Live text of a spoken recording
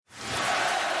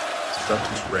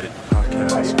Celtics Reddit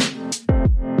podcast.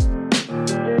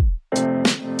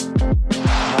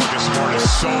 Marcus Smart is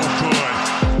so good.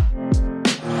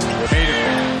 Hate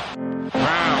it.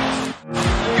 Brown.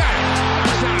 Got it.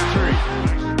 Shot a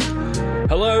three.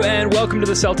 Hello and welcome to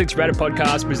the Celtics Reddit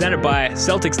podcast presented by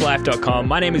CelticsLife.com.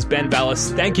 My name is Ben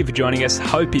Vallis. Thank you for joining us.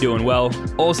 Hope you're doing well.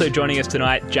 Also joining us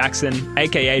tonight, Jackson,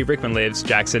 aka Rickman Lives.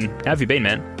 Jackson, how have you been,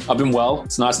 man? I've been well.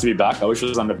 It's nice to be back. I wish it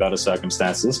was under better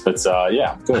circumstances, but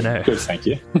yeah, good. I know. Good, thank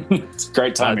you. It's a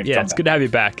great time. Yeah, it's good to have you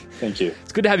back. Thank you.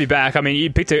 It's good to have you back. I mean,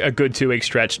 you picked a good 2-week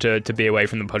stretch to be away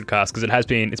from the podcast because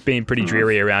it's been pretty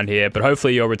dreary around here. But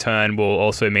hopefully, your return will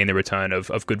also mean the return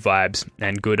of good vibes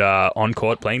and good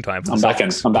on-court playing time. For I'm back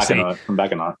in it.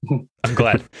 I'm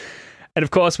glad. And of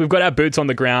course, we've got our boots on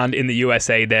the ground in the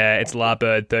USA. There, it's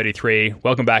Larbird33.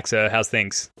 Welcome back, sir. How's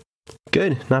things?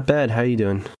 Good, not bad. How you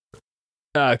doing?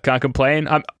 Can't complain.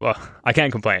 I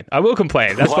can't complain. I will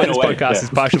complain. That's what this podcast is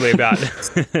partially about.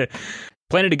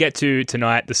 Plenty to get to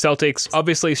tonight. The Celtics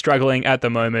obviously struggling at the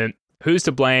moment. Who's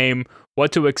to blame?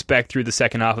 What to expect through the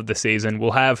second half of the season?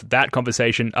 We'll have that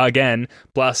conversation again.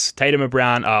 Plus, Tatum and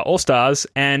Brown are all-stars,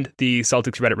 and the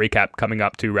Celtics Reddit recap coming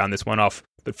up to round this one off.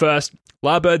 But first,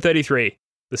 Larbird33.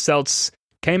 The Celts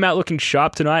came out looking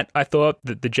sharp tonight. I thought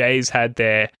that the Jays had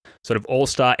their sort of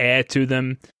all-star air to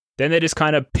them. Then they just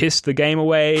kind of pissed the game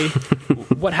away.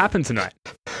 What happened tonight?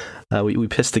 We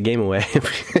pissed the game away. All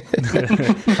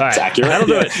right, accurate. That'll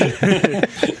do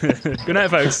it. Good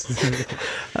night, folks.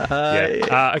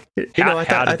 How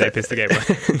did they piss the game away?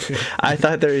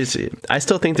 I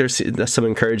still think there's some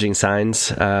encouraging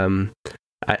signs.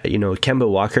 Kemba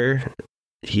Walker,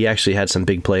 he actually had some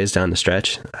big plays down the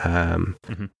stretch.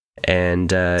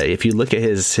 And if you look at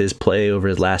his play over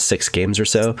his last 6 games or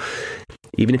so,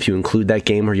 even if you include that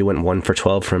game where you went 1 for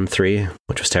 12 from 3,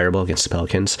 which was terrible against the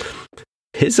Pelicans,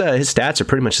 his stats are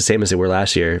pretty much the same as they were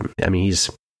last year. I mean, he's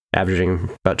averaging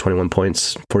about 21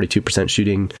 points, 42%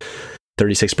 shooting,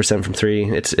 36% from 3.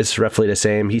 It's roughly the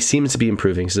same. He seems to be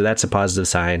improving, so that's a positive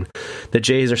sign. The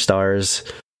Jays are stars,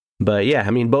 but yeah,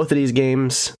 I mean, both of these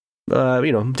games,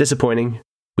 disappointing.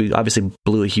 We obviously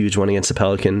blew a huge one against the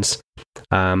Pelicans.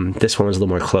 This one was a little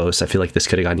more close. I feel like this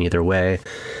could have gone either way.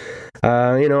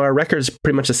 Our record's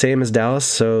pretty much the same as Dallas,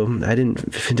 so I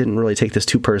didn't really take this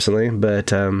too personally.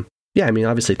 But yeah, I mean,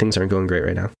 obviously things aren't going great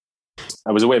right now.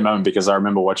 It was a weird moment because I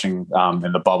remember watching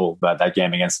in the bubble that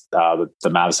game against the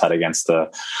Mavs had against the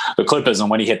Clippers, and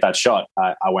when he hit that shot,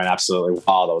 I went absolutely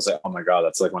wild. I was like, oh my God,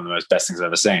 that's like one of the most best things I've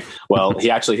ever seen. Well, he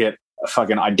actually hit a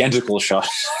fucking identical shot,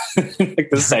 like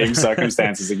the same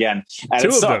circumstances again. And two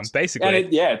of them, basically.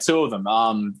 And 2 of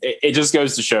them. It just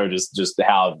goes to show just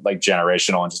how like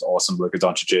generational and just awesome Luka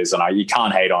Doncic is, and you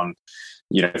can't hate on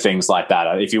things like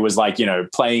that. If he was like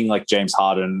playing like James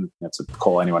Harden, not to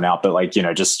call anyone out, but like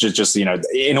just in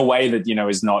a way that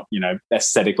is not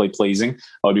aesthetically pleasing,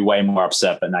 I would be way more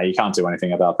upset. But no, you can't do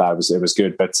anything about that. It was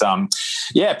good, but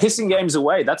pissing games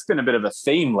away, that's been a bit of a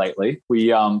theme lately. We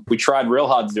tried real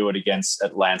hard to do it against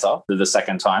Atlanta the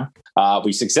second time.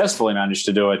 We successfully managed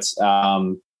to do it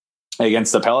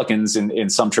against the Pelicans in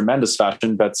some tremendous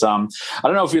fashion. But I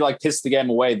don't know if we pissed the game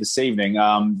away this evening.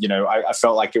 I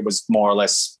felt like it was more or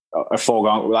less a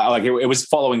foregone, like it was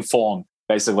following form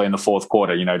basically in the fourth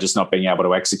quarter, just not being able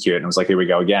to execute. And it was like, here we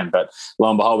go again. But lo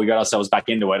and behold, we got ourselves back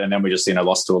into it. And then we just,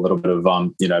 lost to a little bit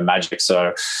of, magic.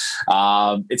 So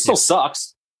it still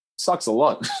sucks a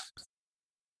lot.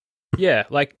 Yeah,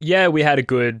 we had a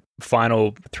good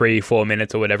final 3-4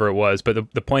 minutes or whatever it was, but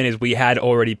the point is we had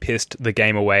already pissed the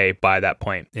game away by that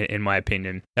point, in my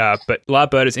opinion. But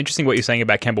Larbird, it's interesting what you're saying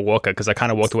about Kemba Walker, because I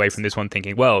kind of walked away from this one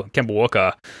thinking, well, Kemba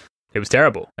Walker, it was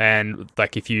terrible. And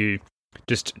if you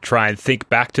just try and think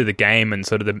back to the game and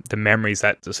sort of the memories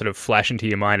that sort of flash into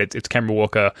your mind, it's Kemba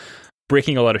Walker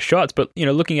bricking a lot of shots, but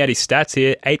looking at his stats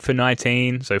here, 8 for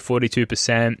 19, so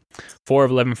 42%, 4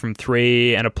 of 11 from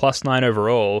 3, and a +9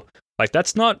 overall.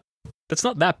 That's not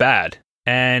that bad.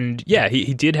 And yeah,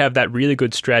 he did have that really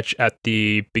good stretch at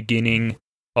the beginning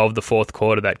of the fourth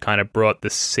quarter that kind of brought the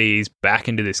C's back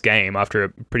into this game after a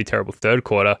pretty terrible third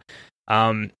quarter.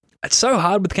 It's so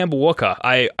hard with Kemba Walker.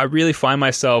 I really find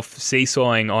myself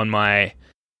seesawing on my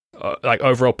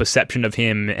overall perception of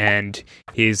him and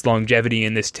his longevity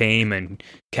in this team, and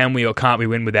can we or can't we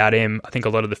win without him? I think a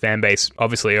lot of the fan base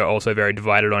obviously are also very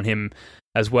divided on him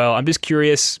as well. I'm just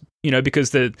curious, because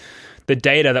the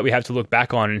data that we have to look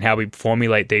back on and how we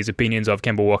formulate these opinions of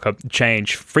Kemba Walker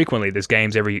change frequently. There's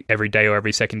games every day or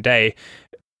every second day.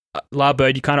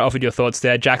 Larbird, you kind of offered your thoughts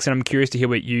there. Jackson, I'm curious to hear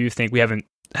what you think. We haven't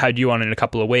had you on in a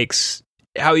couple of weeks.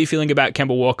 How are you feeling about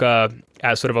Kemba Walker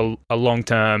as sort of a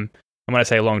long-term And when I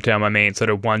say long term, I mean sort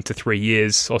of 1 to 3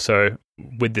 years or so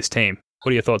with this team.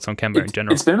 What are your thoughts on Kemba in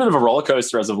general? It's been a bit of a roller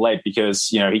coaster as of late because,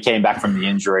 he came back from the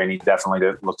injury and he definitely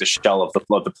looked a shell of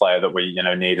the player that we,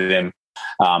 needed him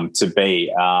to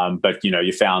be. But,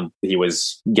 you found he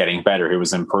was getting better. He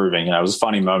was improving. It was a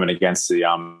funny moment against the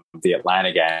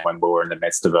Atlanta game when we were in the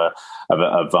midst of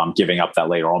giving up that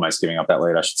lead, or almost giving up that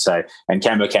lead, I should say. And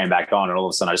Kemba came back on, and all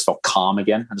of a sudden I just felt calm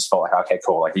again. I just felt like, okay,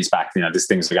 cool. Like, he's back. These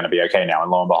things are going to be okay now.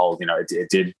 And lo and behold, it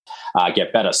did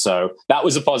get better. So that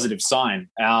was a positive sign.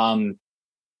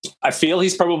 I feel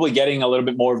he's probably getting a little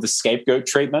bit more of the scapegoat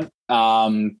treatment.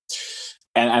 And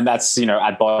that's,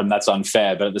 at bottom, that's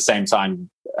unfair. But at the same time,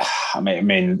 I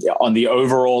mean, on the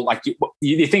overall, like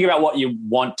you think about what you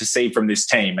want to see from this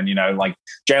team, and like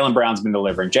Jaylen Brown's been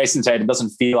delivering. Jason Tatum doesn't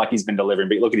feel like he's been delivering,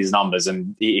 but look at his numbers,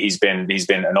 and he's been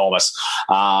enormous.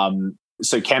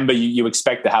 So Kemba, you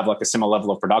expect to have like a similar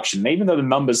level of production, and even though the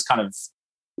numbers kind of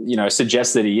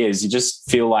suggest that he is, you just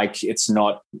feel like he's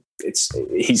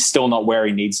still not where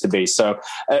he needs to be. So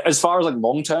as far as like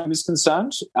long term is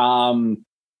concerned,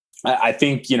 I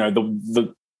think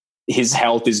his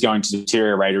health is going to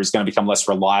deteriorate, or is going to become less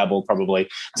reliable, probably,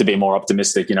 to be more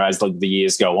optimistic, as the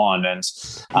years go on. And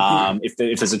if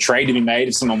there's a trade to be made,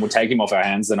 if someone would take him off our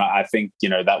hands, then I think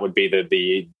that would be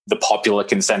the popular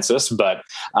consensus. But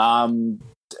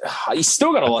he's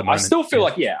still got a lot. I still feel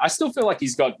like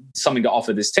he's got something to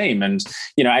offer this team, and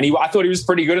I thought he was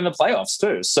pretty good in the playoffs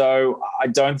too. So I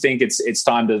don't think it's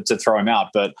time to throw him out,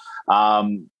 but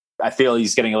I feel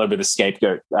he's getting a little bit of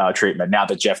scapegoat treatment now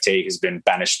that Jeff Teague has been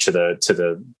banished to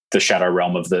the shadow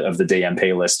realm of the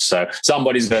DMP list. So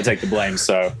somebody's going to take the blame.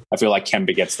 So I feel like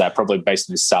Kemba gets that, probably based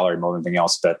on his salary more than anything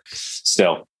else, but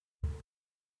still.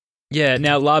 Yeah.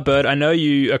 Now, La Bird, I know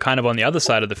you are kind of on the other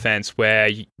side of the fence, where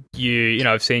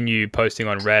I've seen you posting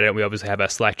on Reddit. We obviously have our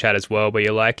Slack chat as well, where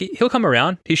you're like, he'll come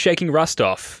around. He's shaking rust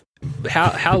off.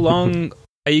 How long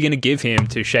are you going to give him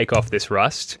to shake off this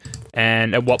rust?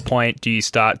 And at what point do you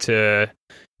start to,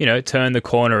 turn the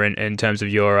corner in terms of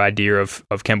your idea of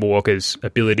Kemba Walker's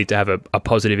ability to have a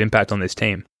positive impact on this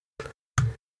team?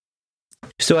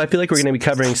 So I feel like we're going to be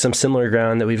covering some similar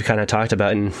ground that we've kind of talked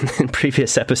about in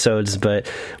previous episodes. But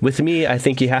with me, I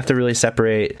think you have to really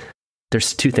separate.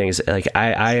 There's two things. Like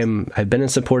I've been in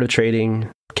support of trading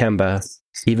Kemba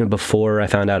even before I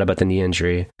found out about the knee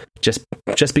injury, just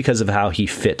because of how he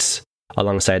fits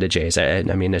alongside of Jays. I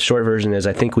mean, the short version is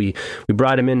I think we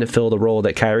brought him in to fill the role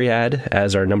that Kyrie had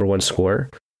as our number one scorer.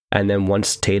 And then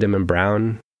once Tatum and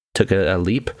Brown took a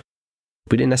leap,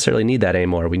 we didn't necessarily need that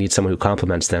anymore. We need someone who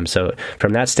complements them. So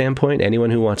from that standpoint,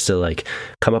 anyone who wants to like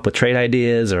come up with trade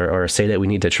ideas or say that we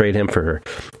need to trade him for,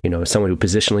 someone who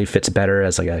positionally fits better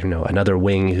as like another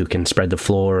wing who can spread the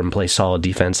floor and play solid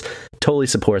defense, totally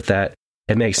support that.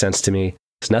 It makes sense to me.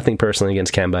 It's nothing personally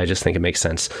against Kemba. I just think it makes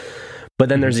sense. But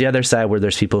then there's the other side where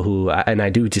there's people who, and I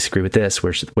do disagree with this,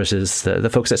 which is the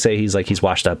folks that say he's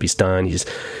washed up, he's done, he's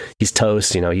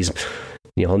toast,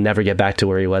 he'll never get back to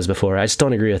where he was before. I just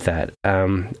don't agree with that.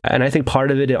 And I think part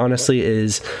of it, honestly,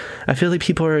 is I feel like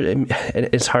people are,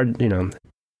 it's hard, no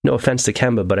offense to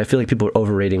Kemba, but I feel like people are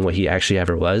overrating what he actually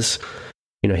ever was.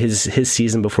 His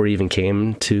season before he even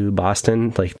came to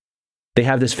Boston, like they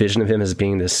have this vision of him as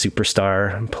being this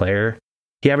superstar player.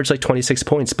 He averaged like 26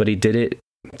 points, but he did it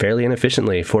fairly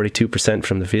inefficiently, 42%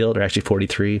 from the field, or actually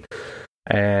 43%,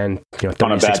 and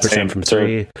 36% from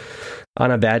three. On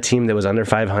a bad team that was under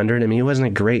 500. I mean, he wasn't a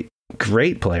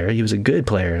great player. He was a good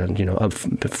player, a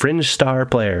fringe star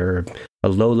player, or a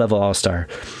low-level all-star.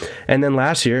 And then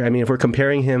last year, I mean, if we're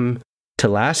comparing him to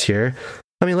last year,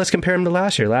 I mean, let's compare him to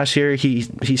last year. Last year, he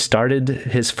started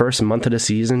his first month of the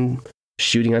season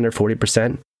shooting under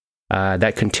 40%.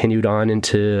 That continued on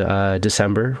into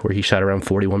December, where he shot around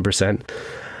 41%.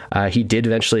 He did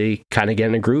eventually kind of get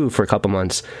in a groove for a couple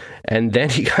months, and then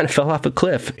he kind of fell off a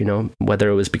cliff, whether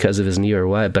it was because of his knee or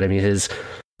what. But I mean, his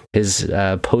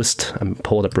post, I'm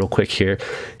pulled up real quick here,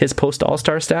 his post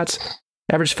All-Star stats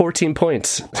averaged 14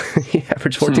 points. He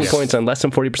averaged 14 points on less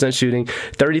than 40% shooting,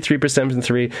 33% from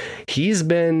three. He's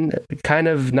been kind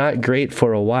of not great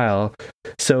for a while.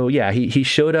 So yeah, he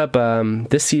showed up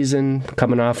this season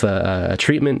coming off a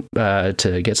treatment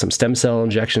to get some stem cell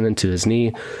injection into his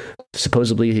knee.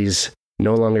 Supposedly he's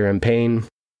no longer in pain.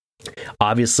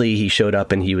 Obviously he showed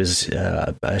up and he was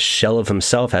a shell of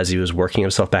himself as he was working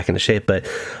himself back into shape. But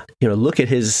look at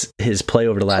his play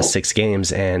over the last 6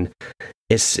 games, and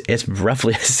it's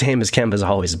roughly the same as Kemba's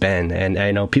always been. And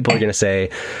I know people are going to say,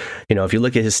 if you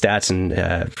look at his stats and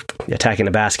attacking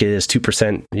the basket, his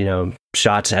 2%,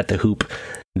 shots at the hoop,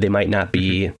 They might not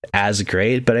be as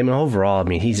great, but I mean, overall, I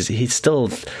mean, he's still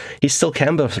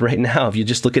Kemba right now. If you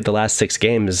just look at the last 6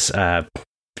 games, I'm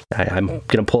going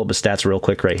to pull up the stats real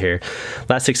quick right here.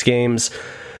 Last 6 games,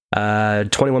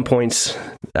 21 points,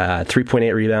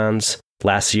 3.8 rebounds.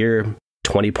 Last year,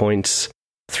 20 points,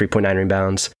 3.9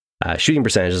 rebounds. Shooting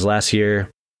percentages last year,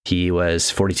 he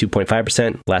was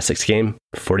 42.5%. Last 6 games,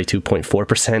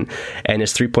 42.4%. And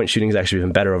his 3-point shooting has actually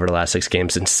been better over the last 6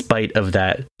 games, in spite of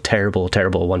that terrible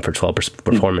 1 for 12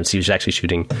 performance. He was actually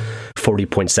shooting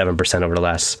 40.7% over the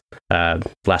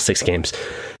last 6 games.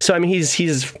 So I mean,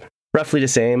 he's roughly the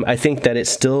same. I think that it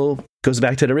still goes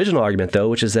back to the original argument, though,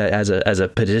 which is that as a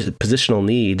positional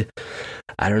need,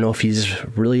 I don't know if he's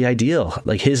really ideal.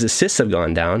 Like, his assists have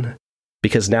gone down,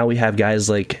 because now we have guys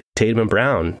like Tatum and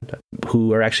Brown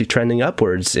who are actually trending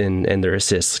upwards in their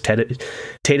assists.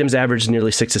 Tatum's averaged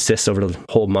nearly 6 assists over the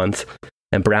whole month,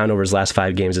 and Brown over his last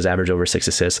 5 games has averaged over 6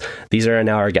 assists. These are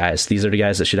now our guys. These are the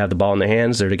guys that should have the ball in their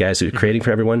hands. They're the guys who are creating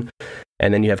for everyone.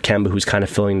 And then you have Kemba, who's kind of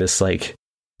filling this like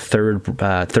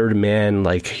third man,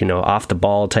 like, you know, off the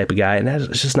ball type of guy, and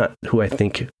that's just not who I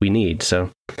think we need. So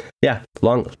yeah,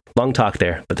 long talk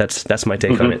there, but that's my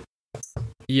take on it.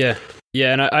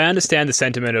 Yeah, and I understand the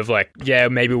sentiment of like, yeah,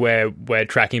 maybe we're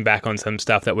tracking back on some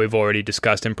stuff that we've already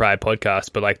discussed in prior podcasts,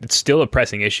 but like, it's still a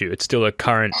pressing issue. It's still a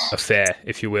current affair,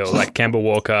 if you will. Like, Kemba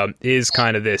Walker is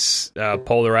kind of this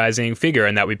polarizing figure,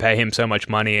 in that we pay him so much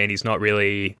money and he's not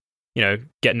really, you know,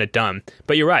 getting it done.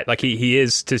 But you're right, like he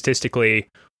is statistically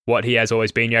what he has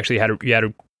always been. You actually had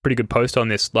a pretty good post on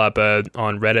this, Larbird,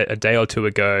 on Reddit a day or two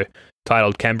ago,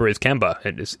 titled "Kemba is Kemba."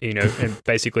 It is, you know, and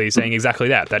basically saying exactly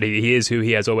that he is who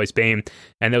he has always been.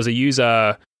 And there was a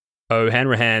user,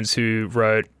 O'Hanrahans, who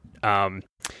wrote,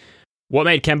 what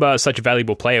made Kemba such a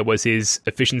valuable player was his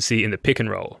efficiency in the pick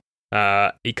and roll.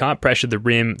 He can't pressure the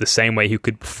rim the same way he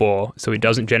could before, so he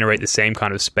doesn't generate the same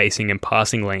kind of spacing and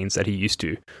passing lanes that he used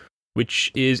to,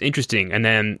 which is interesting. And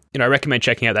then, you know, I recommend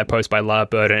checking out that post by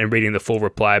Larbird and reading the full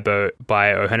reply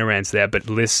by O'Hanrahans there, but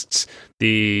lists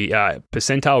the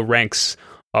percentile ranks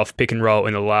of pick and roll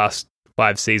in the last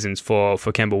 5 seasons for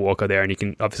Kemba Walker there, and you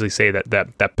can obviously see that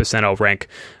percentile rank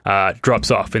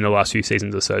drops off in the last few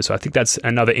seasons or so. So I think that's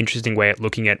another interesting way at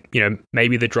looking at, you know,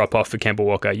 maybe the drop off for Kemba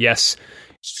Walker. Yes,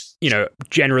 you know,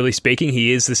 generally speaking,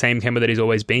 he is the same Kemba that he's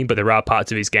always been, but there are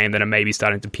parts of his game that are maybe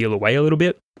starting to peel away a little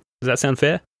bit. Does that sound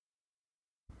fair?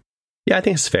 Yeah, I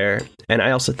think it's fair. And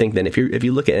I also think that if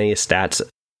you look at any stats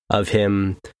of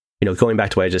him, you know, going back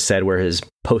to what I just said, where his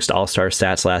post All-Star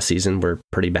stats last season were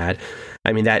pretty bad,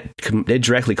 I mean, it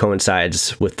directly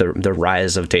coincides with the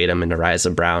rise of Tatum and the rise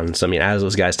of Brown. So I mean, as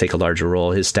those guys take a larger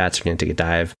role, his stats are going to take a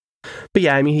dive. But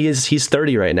yeah, I mean, he's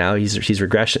 30 right now. He's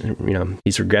regressing, you know,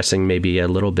 he's regressing maybe a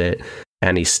little bit,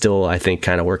 and he's still, I think,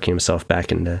 kind of working himself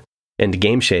back into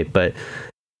game shape. But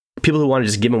people who want to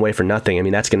just give him away for nothing, I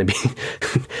mean, that's going to be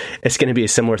it's going to be a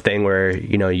similar thing where,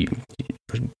 you know,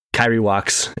 Kyrie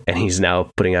walks and he's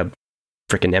now putting up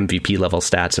freaking MVP level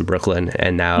stats in Brooklyn,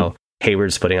 and now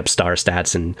Hayward's putting up star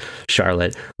stats in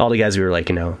Charlotte. All the guys we were like,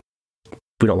 you know,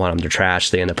 we don't want them to trash,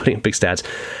 they end up putting up big stats.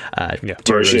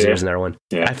 Terry Rozier's another one.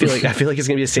 Yeah. I feel like it's going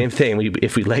to be the same thing.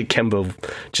 If we let Kemba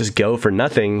just go for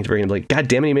nothing, we're going to be like, God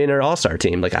damn it, he made an All-Star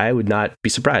team. Like, I would not be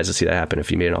surprised to see that happen if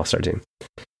he made an All-Star team.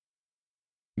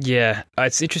 Yeah,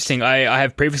 it's interesting. I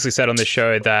have previously said on the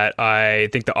show that I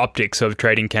think the optics of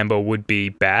trading Kemba would be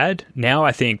bad. Now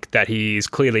I think that he's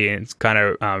clearly, and it's kind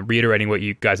of reiterating what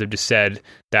you guys have just said,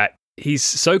 that he's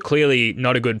so clearly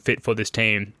not a good fit for this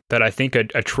team that I think a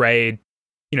trade,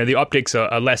 you know, the optics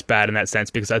are less bad in that sense,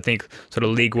 because I think sort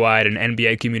of league-wide and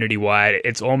NBA community-wide,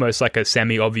 it's almost like a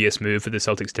semi-obvious move for the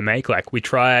Celtics to make. Like, we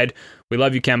tried, we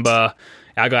love you, Kemba,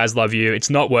 our guys love you, it's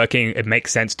not working, it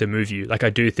makes sense to move you. Like, I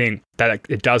do think that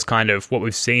it does kind of, what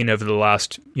we've seen over the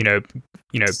last, you know,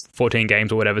 14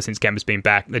 games or whatever since Kemba's been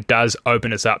back, it does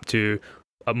open us up to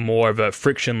a more of a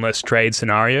frictionless trade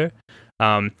scenario.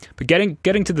 But getting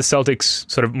to the Celtics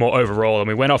sort of more overall, and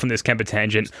we went off on this Kemba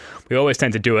tangent, we always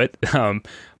tend to do it,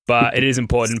 but it is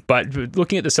important. But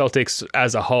looking at the Celtics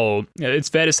as a whole, it's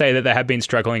fair to say that they have been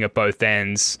struggling at both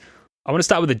ends. I want to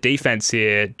start with the defense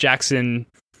here. Jackson,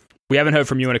 we haven't heard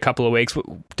from you in a couple of weeks.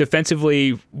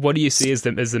 Defensively, what do you see as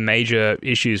the major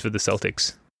issues for the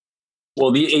Celtics?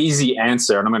 Well, the easy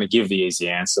answer, and I'm going to give the easy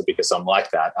answer because I'm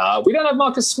like that. We don't have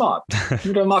Marcus Smart.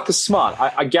 We don't have Marcus Smart.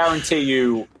 I guarantee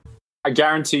you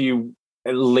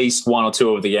at least 1 or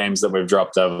 2 of the games that we've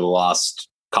dropped over the last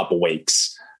couple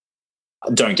weeks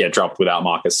don't get dropped without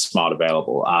Marcus Smart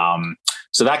available.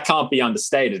 So that can't be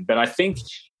understated. But I think,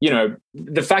 you know,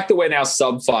 the fact that we're now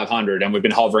sub 500 and we've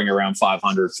been hovering around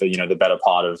 500 for, you know, the better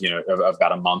part of, you know, of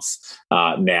about a month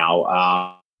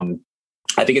now,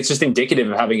 I think it's just indicative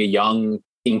of having a young,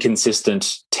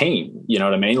 inconsistent team. You know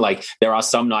what I mean? Like there are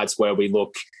some nights where we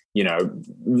look,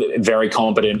 very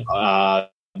competent,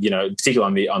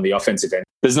 particularly on the offensive end.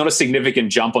 There's not a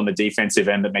significant jump on the defensive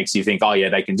end that makes you think, oh yeah,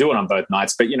 they can do it on both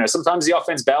nights. But, sometimes the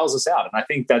offense bails us out. And I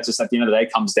think that just at the end of the day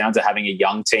comes down to having a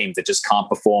young team that just can't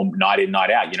perform night in,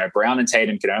 night out. Brown and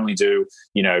Tatum can only do,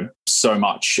 so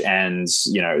much. And,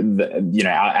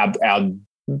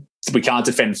 we can't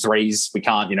defend threes. We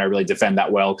can't, really defend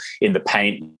that well in the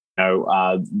paint.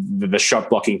 The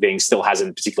shot blocking thing still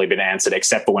hasn't particularly been answered,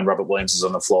 except for when Robert Williams is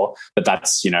on the floor. But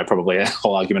that's, probably a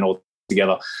whole argument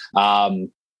altogether.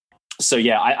 So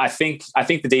yeah, I think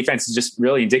the defense is just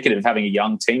really indicative of having a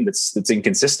young team that's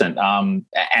inconsistent,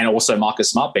 and also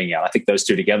Marcus Smart being out. I think those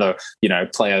two together,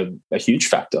 play a huge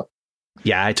factor.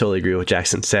 Yeah, I totally agree with what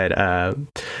Jackson said.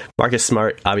 Marcus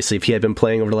Smart, obviously, if he had been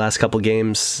playing over the last couple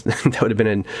games, that would have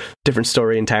been a different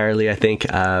story entirely. I think,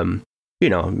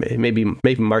 maybe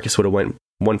Marcus would have went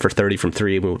 1 for 30 from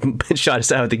 3 and shot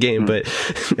us out of the game. But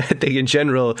I think in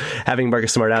general, having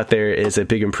Marcus Smart out there is a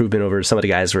big improvement over some of the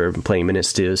guys we're playing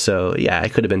minutes to. So yeah,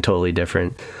 it could have been totally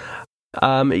different.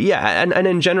 And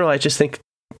in general, I just think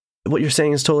what you're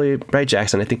saying is totally right,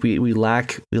 Jackson. I think we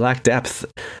lack depth.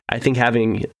 I think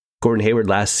having Gordon Hayward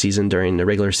last season during the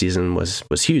regular season was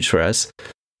huge for us,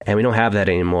 and we don't have that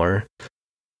anymore.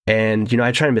 And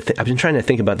I've been trying to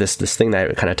think about this thing that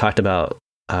I kind of talked about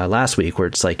last week, where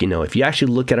it's like, if you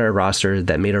actually look at our roster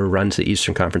that made a run to the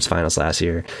Eastern Conference Finals last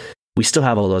year, we still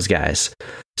have all those guys.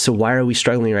 So why are we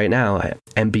struggling right now?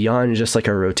 And beyond just like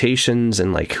our rotations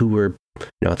and like who we're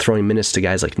throwing minutes to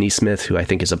guys like Nesmith, who I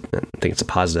think it's a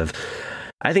positive.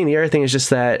 I think the other thing is just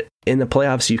that in the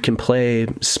playoffs you can play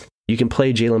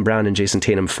Jaylen Brown and Jason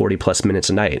Tatum 40 plus minutes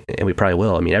a night, and we probably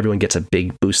will. I mean, everyone gets a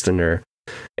big boost in their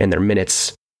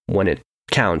minutes when it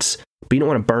counts, but you don't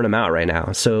want to burn them out right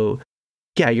now. So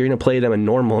yeah, you're going to play them a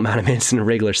normal amount of minutes in a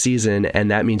regular season, and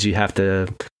that means you have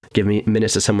to give me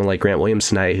minutes to someone like Grant Williams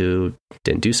tonight who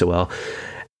didn't do so well.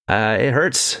 It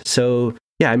hurts. So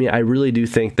yeah, I mean, I really do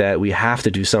think that we have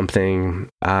to do something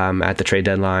at the trade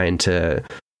deadline to,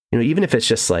 even if it's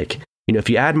just like, if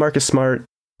you add Marcus Smart,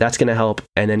 that's going to help.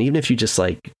 And then even if you just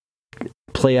like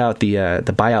play out the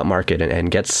buyout market and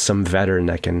get some veteran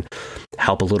that can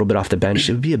help a little bit off the bench,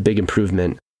 it would be a big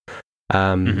improvement.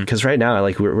 Because right now,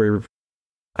 like we're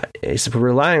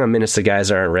relying on minutes to guys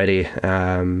that aren't ready,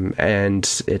 and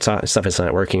stuff is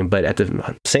not working. But at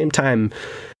the same time,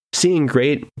 seeing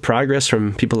great progress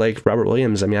from people like Robert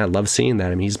Williams, I mean, I love seeing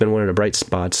that. I mean, he's been one of the bright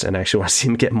spots, and I actually want to see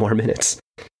him get more minutes.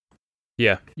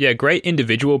 Yeah, great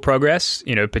individual progress,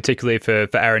 particularly for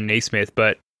Aaron Nesmith.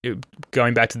 But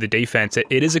going back to the defense,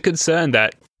 it is a concern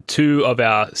that 2 of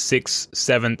our 6th,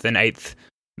 7th, and 8th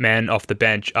men off the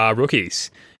bench are rookies.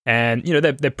 And,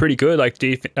 they're pretty good. Like,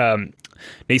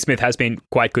 Nesmith has been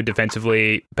quite good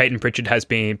defensively. Peyton Pritchard has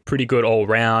been pretty good all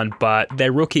round, but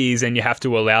they're rookies and you have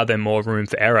to allow them more room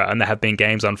for error. And there have been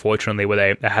games, unfortunately,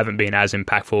 where they haven't been as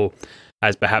impactful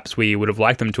as perhaps we would have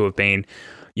liked them to have been.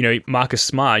 Marcus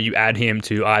Smart, you add him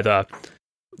to either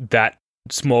that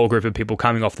small group of people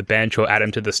coming off the bench or add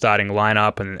him to the starting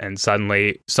lineup, and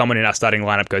suddenly someone in our starting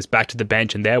lineup goes back to the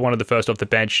bench and they're one of the first off the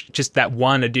bench. Just that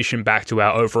one addition back to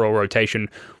our overall rotation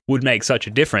would make such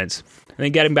a difference. And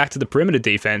then getting back to the perimeter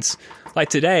defense, like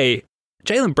today,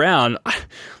 Jaylen Brown,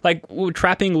 like, we're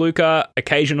trapping Luka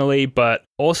occasionally, but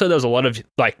also there's a lot of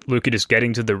like Luka just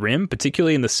getting to the rim,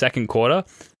 particularly in the second quarter,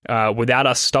 without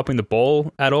us stopping the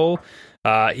ball at all.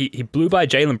 He blew by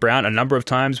Jaylen Brown a number of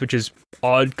times, which is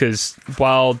odd because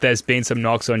while there's been some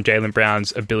knocks on Jaylen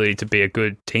Brown's ability to be a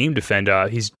good team defender,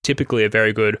 he's typically a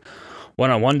very good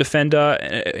one-on-one defender.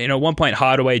 At one point,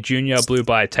 Hardaway Jr. blew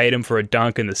by Tatum for a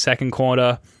dunk in the second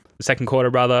quarter,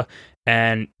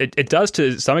 and it does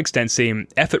to some extent seem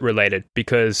effort-related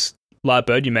because, like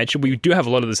Bird, you mentioned, we do have a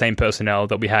lot of the same personnel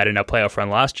that we had in our playoff run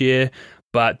last year,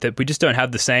 but that we just don't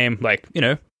have the same,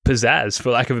 pizzazz,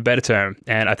 for lack of a better term.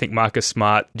 And I think Marcus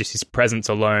Smart, just his presence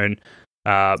alone,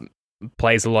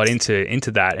 plays a lot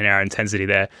into that in our intensity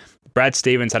there. Brad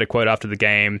Stevens had a quote after the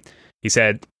game. He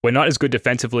said, "We're not as good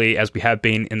defensively as we have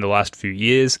been in the last few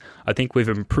years. I think we've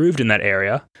improved in that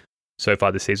area so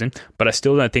far this season, but I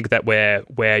still don't think that we're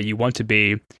where you want to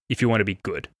be if you want to be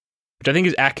good," which I think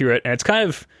is accurate. And it's kind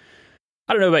of,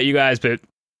 I don't know about you guys, but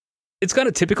it's kind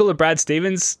of typical of Brad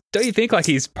Stevens. Don't you think, like,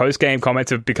 his post-game comments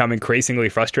have become increasingly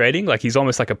frustrating? Like, he's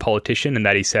almost like a politician in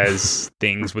that he says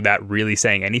things without really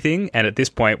saying anything. And at this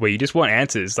point where you just want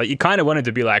answers, like, you kind of wanted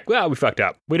to be like, well, we fucked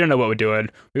up. We don't know what we're doing.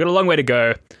 We've got a long way to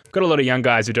go. We've got a lot of young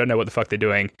guys who don't know what the fuck they're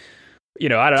doing.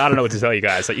 I don't know what to tell you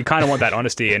guys. Like, you kind of want that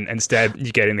honesty, and instead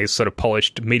you're getting these sort of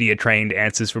polished, media-trained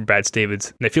answers from Brad Stevens.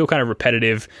 And they feel kind of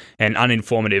repetitive and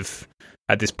uninformative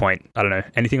at this point. I don't know.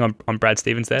 Anything on Brad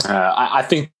Stevens there? I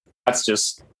think that's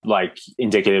just like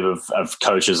indicative of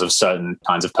coaches of certain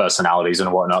kinds of personalities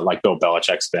and whatnot. Like Bill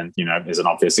Belichick's been, is an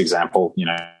obvious example.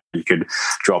 You could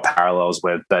draw parallels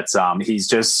with, but he's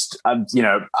just,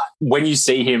 when you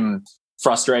see him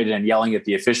frustrated and yelling at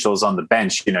the officials on the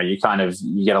bench, you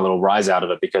get a little rise out of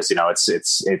it because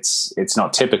it's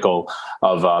not typical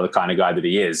of the kind of guy that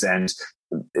he is. And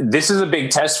this is a big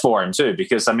test for him too,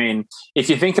 because if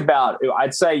you think about,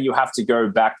 I'd say you have to go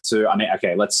back to,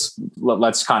 okay, let's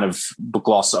kind of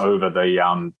gloss over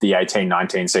the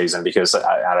 18-19 season, because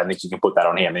I don't think you can put that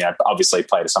on here. I obviously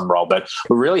played some role, but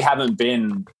we really haven't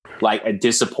been like a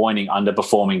disappointing,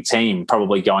 underperforming team,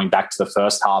 probably going back to the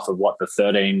first half of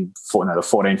the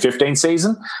 14-15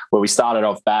 season, where we started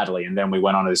off badly and then we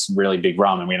went on this really big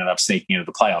run and we ended up sneaking into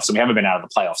the playoffs. And we haven't been out of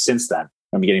the playoffs since then.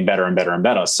 And we're getting better and better and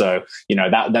better. So,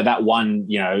 that one,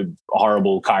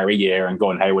 horrible Kyrie year and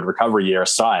Gordon Hayward recovery year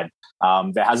aside,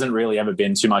 there hasn't really ever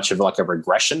been too much of like a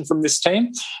regression from this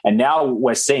team. And now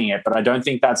we're seeing it, but I don't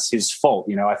think that's his fault.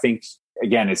 I think,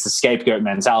 again, it's the scapegoat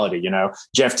mentality.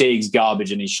 Jeff Teague's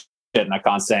garbage and he's shit and I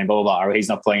can't say him, blah, blah, blah, or he's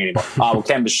not playing anymore. Well,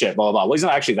 Kemba's shit, blah, blah, blah. Well, he's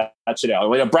not actually that shit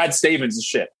out. Brad Stevens is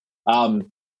shit.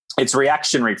 It's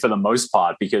reactionary for the most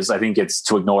part, because I think it's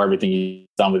to ignore everything he's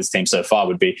done with his team so far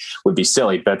would be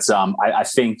silly. But I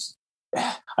think,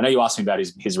 I know you asked me about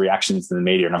his reactions to the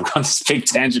media, and I've gone this big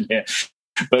tangent here.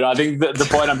 But I think the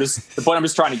point I'm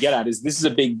just trying to get at is this is a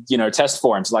big test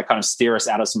for him to like kind of steer us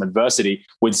out of some adversity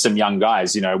with some young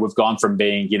guys. We've gone from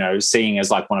being seeing as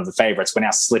like one of the favorites, we're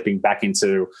now slipping back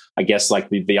into, I guess, like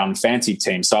the unfancied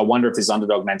team. So I wonder if this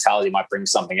underdog mentality might bring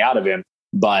something out of him.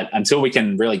 But until we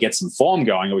can really get some form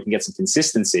going, or we can get some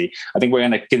consistency, I think we're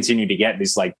going to continue to get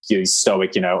this like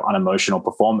stoic, unemotional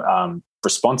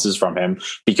responses from him,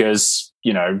 because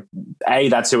A,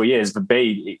 that's who he is, but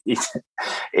B,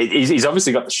 he's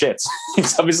obviously got the shits.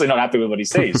 He's obviously not happy with what he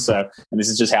sees. So, and this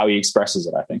is just how he expresses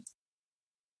it, I think.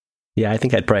 Yeah, I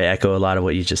think I'd probably echo a lot of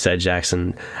what you just said,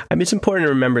 Jackson. It's important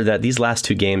to remember that these last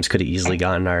two games could have easily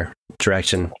gone our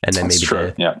direction, and then maybe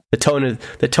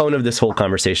the tone of this whole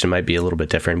conversation might be a little bit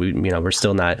different. We're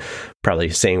still not probably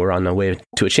saying we're on the way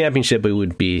to a championship, but it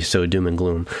would be so doom and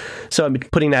gloom. So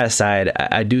putting that aside,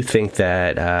 I do think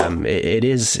that it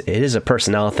is a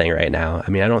personnel thing right now.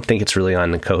 I don't think it's really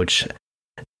on the coach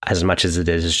as much as it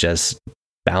is just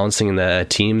balancing the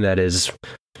team that is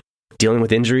dealing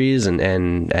with injuries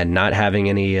and not having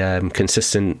any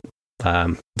consistent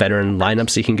veteran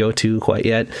lineups he can go to quite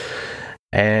yet,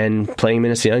 and playing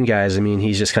minutes to young guys.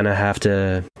 He's just gonna have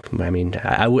to.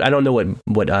 I don't know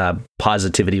what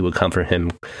positivity would come from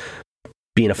him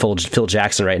being a full Phil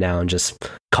Jackson right now and just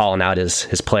calling out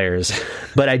his players.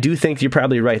 But I do think you're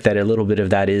probably right that a little bit of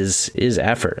that is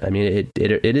effort.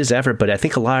 It is effort, but I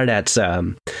think a lot of that's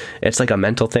it's like a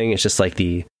mental thing. It's just like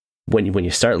when you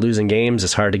start losing games,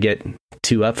 it's hard to get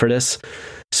too up for this.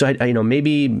 So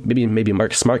maybe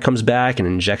Marcus Smart comes back and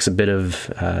injects a bit of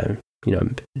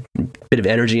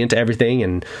energy into everything,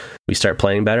 and we start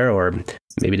playing better, or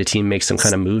maybe the team makes some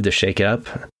kind of move to shake it up.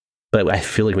 But I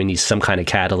feel like we need some kind of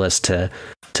catalyst to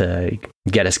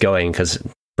get us going, because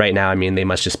right now, they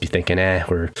must just be thinking,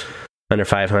 we're under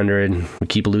 500, we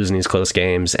keep losing these close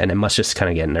games, and it must just kind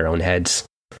of get in their own heads.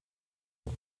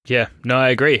 Yeah, no, I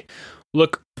agree.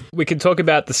 Look, we can talk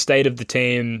about the state of the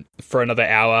team for another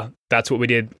hour. That's what we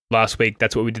did last week.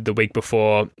 That's what we did the week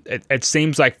before. It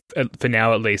seems like, for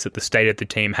now at least, that the state of the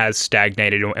team has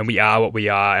stagnated, and we are what we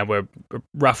are, and we're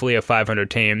roughly a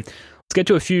 500 team. Let's get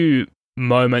to a few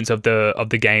moments of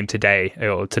the game today,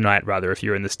 or tonight rather, if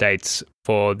you're in the States,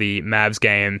 for the Mavs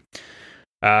game.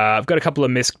 I've got a couple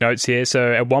of missed notes here.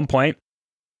 So at one point,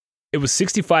 it was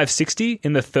 65-60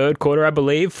 in the third quarter, I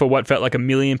believe, for what felt like a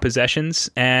million possessions,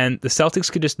 and the Celtics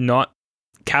could just not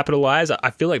capitalize. I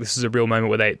feel like this is a real moment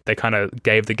where they kind of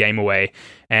gave the game away,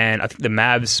 and I think the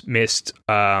Mavs missed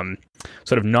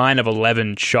sort of 9 of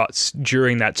 11 shots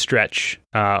during that stretch.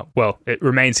 It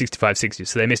remained 65-60,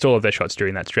 so they missed all of their shots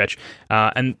during that stretch,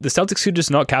 and the Celtics could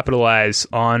just not capitalize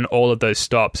on all of those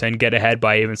stops and get ahead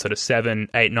by even sort of 7,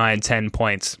 8, 9, 10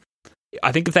 points.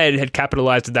 I think if they had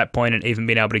capitalized at that point and even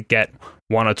been able to get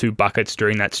 1 or 2 buckets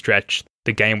during that stretch,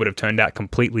 the game would have turned out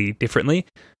completely differently.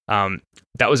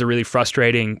 That was a really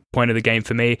frustrating point of the game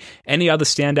for me. Any other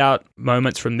standout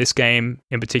moments from this game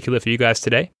in particular for you guys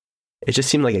today? It just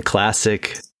seemed like a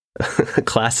classic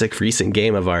recent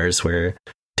game of ours where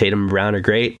Tatum and Brown are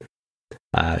great.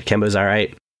 Kemba's all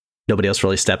right. Nobody else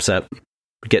really steps up.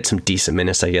 get some decent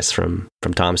minutes, I guess, from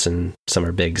Thompson. Some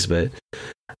are bigs, but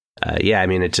yeah, I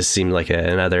mean, it just seemed like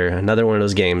another one of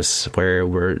those games where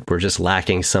we're just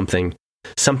lacking something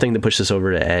to push us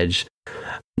over the edge.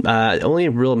 Only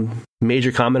real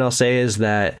major comment I'll say is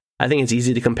that I think it's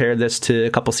easy to compare this to a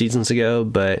couple seasons ago,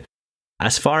 but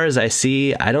as far as I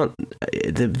see,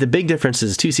 the big difference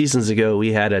is 2 seasons ago,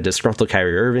 we had a disgruntled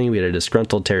Kyrie Irving, we had a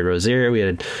disgruntled Terry Rozier, we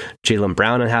had Jaylen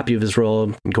Brown unhappy with his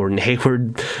role, Gordon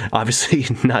Hayward obviously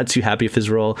not too happy with his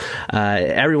role.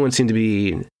 Everyone seemed to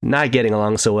be not getting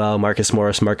along so well. Marcus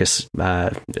Morris, Marcus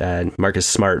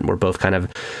Smart were both kind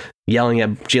of yelling at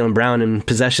Jaylen Brown in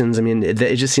possessions. I mean,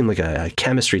 it just seemed like a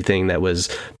chemistry thing that was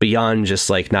beyond just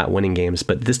like not winning games.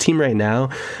 But this team right now,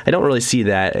 I don't really see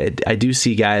that. I do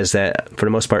see guys that for the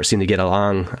most part seem to get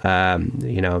along.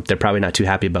 They're probably not too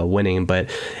happy about winning, but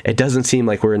it doesn't seem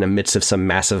like we're in the midst of some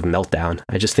massive meltdown.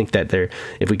 I just think that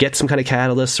if we get some kind of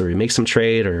catalyst or we make some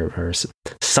trade or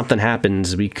something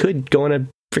happens, we could go on a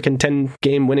freaking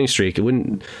 10-game winning streak. It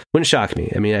wouldn't shock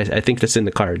me. I mean, I think that's in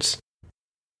the cards.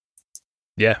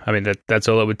 Yeah, I mean, that's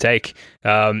all it would take.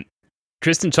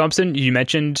 Tristan Thompson, you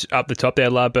mentioned up the top there,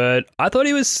 LaBird. I thought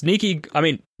he was sneaky. I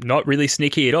mean, not really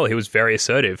sneaky at all. He was very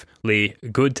assertively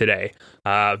good today.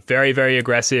 Very, very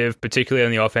aggressive, particularly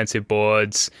on the offensive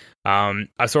boards.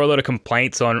 I saw a lot of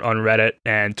complaints on Reddit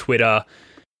and Twitter,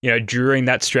 during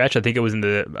that stretch. I think it was in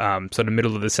the sort of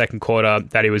middle of the second quarter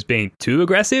that he was being too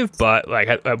aggressive. But like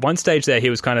at one stage there, he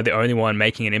was kind of the only one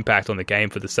making an impact on the game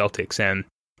for the Celtics. And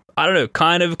I don't know,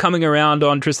 kind of coming around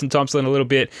on Tristan Thompson a little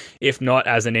bit, if not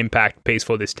as an impact piece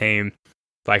for this team.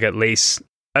 Like at least,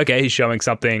 okay, he's showing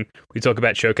something. We talk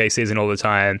about showcase season all the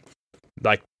time.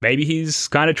 Like maybe he's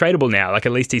kind of tradable now. Like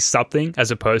at least he's something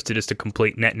as opposed to just a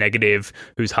complete net negative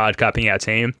who's hard capping our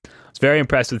team. I was very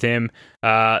impressed with him.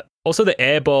 Also the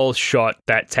air ball shot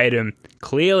that Tatum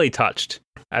clearly touched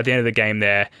at the end of the game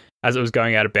there as it was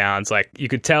going out of bounds. Like you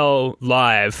could tell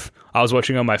live, I was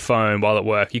watching on my phone while at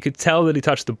work, you could tell that he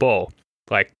touched the ball.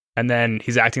 Like, and then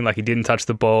he's acting like he didn't touch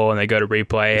the ball and they go to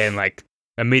replay and like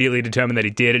immediately determine that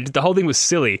he did. The whole thing was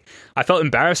silly. I felt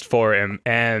embarrassed for him.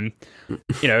 And,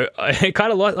 it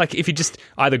kind of like if you just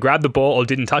either grabbed the ball or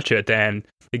didn't touch it, then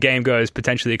the game goes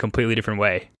potentially a completely different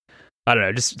way. I don't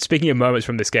know. Just speaking of moments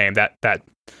from this game, that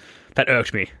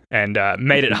irked me and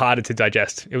made it harder to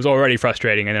digest. It was already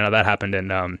frustrating, and then that happened,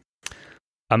 and I'm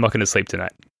not going to sleep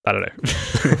tonight. I don't know.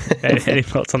 Any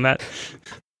thoughts on that?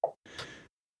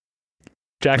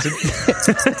 Jackson?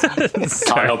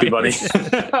 Can't help you, buddy.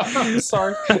 I'm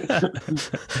sorry.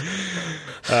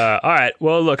 All right.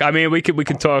 Well, look, I mean, we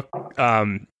could talk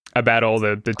about all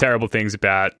the terrible things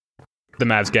about the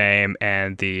Mavs game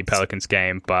and the Pelicans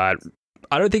game, but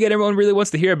I don't think anyone really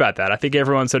wants to hear about that. I think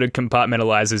everyone sort of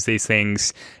compartmentalizes these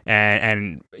things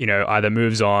and either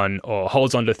moves on or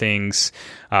holds on to things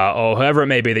or however it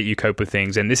may be that you cope with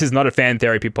things. And this is not a fan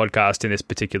therapy podcast in this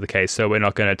particular case, so we're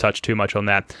not going to touch too much on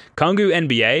that. Kongu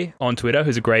NBA on Twitter,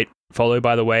 who's a great follow,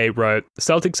 by the way, wrote, the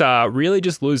Celtics are really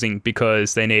just losing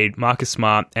because they need Marcus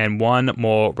Smart and one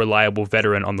more reliable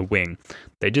veteran on the wing.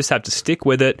 They just have to stick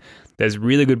with it. There's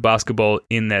really good basketball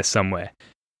in there somewhere.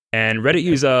 And Reddit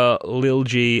user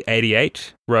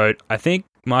LilG88 wrote, I think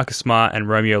Marcus Smart and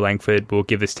Romeo Langford will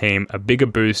give this team a bigger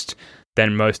boost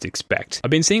than most expect. I've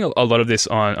been seeing a lot of this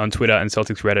on Twitter and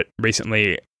Celtics Reddit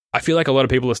recently. I feel like a lot of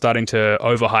people are starting to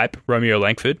overhype Romeo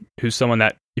Langford, who's someone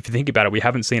that, if you think about it, we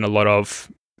haven't seen a lot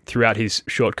of throughout his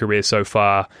short career so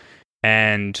far.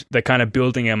 And they're kind of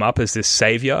building him up as this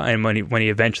savior. And when he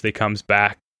eventually comes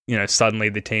back, suddenly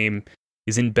the team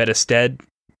is in better stead.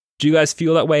 Do you guys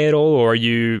feel that way at all, or are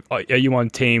you on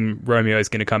team Romeo is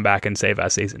going to come back and save our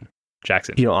season?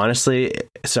 Jackson. Honestly,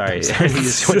 sorry, you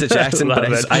just went to Jackson,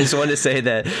 but I just wanted to say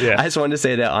that. Yeah. I just wanted to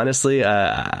say that honestly,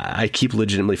 I keep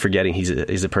legitimately forgetting he's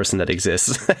a person that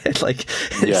exists. It's like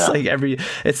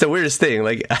it's the weirdest thing.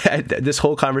 Like this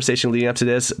whole conversation leading up to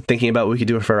this, thinking about what we could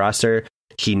do for our roster,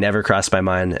 he never crossed my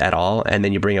mind at all. And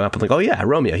then you bring him up, I'm like, oh yeah,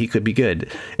 Romeo, he could be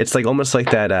good. It's like almost like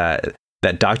that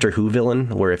Doctor Who villain,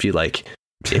 where if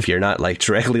you're not like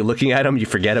directly looking at him, you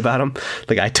forget about him.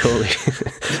 Like I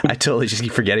totally just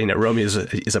keep forgetting that Romeo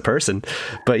is a person.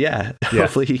 But yeah,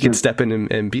 hopefully he can step in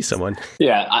and be someone.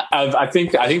 Yeah, I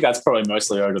think that's probably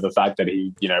mostly owed to the fact that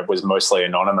he was mostly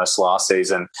anonymous last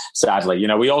season. Sadly,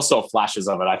 we all saw flashes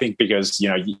of it. I think because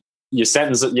your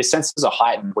senses are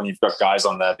heightened when you've got guys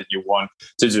on there that you want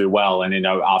to do well, and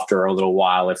after a little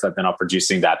while, if they're not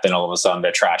producing that, then all of a sudden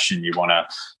they're trash, and you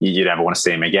never want to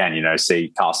see him again.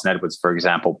 See Carson Edwards, for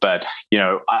example. But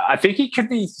I think he could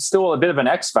be still a bit of an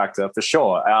X factor for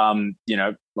sure.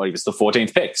 well, he was the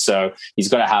 14th pick. So he's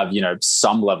got to have,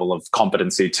 some level of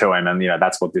competency to him. And,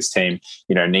 that's what this team,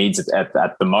 needs at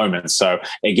the moment. So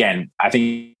again, I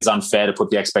think it's unfair to put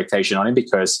the expectation on him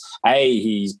because A,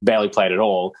 he's barely played at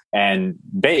all. And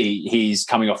B, he's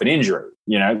coming off an injury,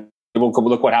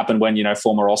 Look what happened when,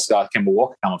 former All-Star Kemba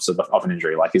Walker comes off an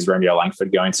injury. Like, is Romeo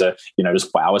Langford going to,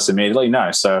 just wow us immediately?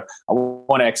 No. So I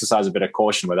want to exercise a bit of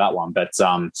caution with that one. But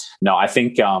no, I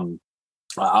think I'm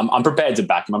prepared to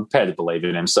back him. I'm prepared to believe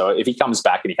in him. So if he comes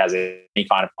back and he has any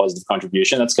kind of positive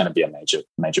contribution, that's going to be a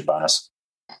major bonus.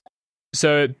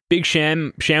 So big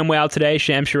ShamWow today.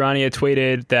 Sham Charania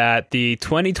tweeted that the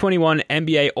 2021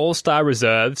 NBA All-Star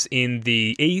reserves in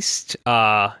the East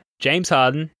are James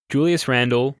Harden, Julius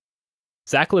Randle,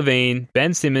 Zach LaVine,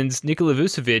 Ben Simmons, Nikola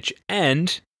Vucevic,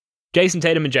 and Jason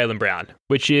Tatum and Jaylen Brown,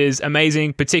 which is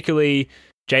amazing, particularly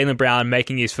Jaylen Brown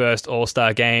making his first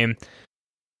All-Star game.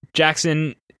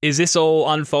 Jackson, is this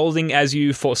all unfolding as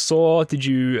you foresaw? Did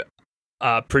you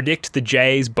predict the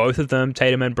Jays, both of them,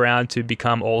 Tatum and Brown, to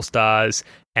become All-Stars?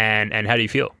 And how do you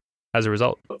feel as a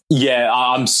result? Yeah,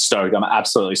 I'm stoked. I'm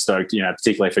absolutely stoked,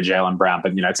 particularly for Jaylen Brown,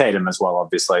 but, Tatum as well,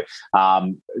 obviously.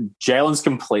 Jaylen's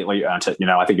completely earned it.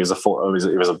 I think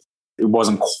it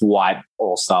wasn't quite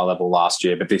All-Star level last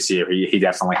year, but this year he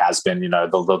definitely has been.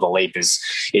 The leap is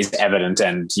evident,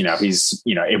 and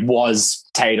it was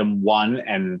Tatum 1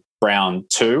 and Brown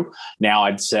 2. Now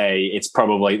I'd say it's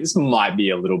probably, this might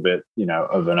be a little bit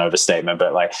of an overstatement,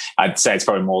 but like I'd say it's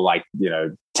probably more like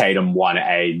Tatum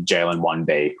 1A, Jaylen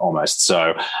 1B almost.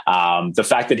 So the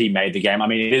fact that he made the game, I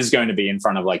mean, it is going to be in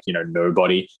front of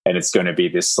nobody, and it's going to be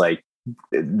this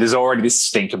there's already this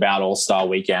stink about All-Star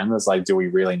weekend. It's like, do we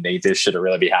really need this? Should it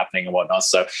really be happening and whatnot?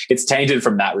 So it's tainted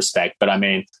from that respect. But I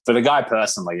mean, for the guy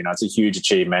personally, it's a huge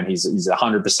achievement. He's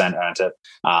 100% earned it.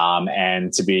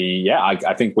 And to be,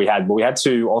 I think we had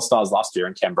 2 All-Stars last year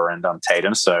in Kemba and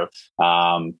Tatum. So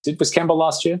was Kemba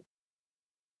last year?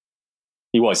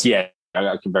 He was, yeah. I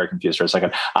got very confused for a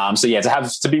second. So yeah,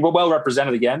 to be well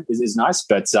represented again is nice.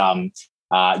 But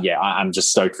I'm just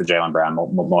stoked for Jaylen Brown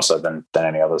more so than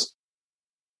any others.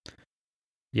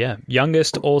 Yeah,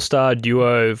 youngest All-Star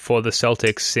duo for the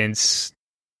Celtics since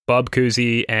Bob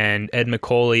Cousy and Ed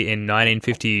McCauley in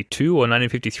 1952 or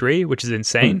 1953, which is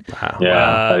insane. Wow.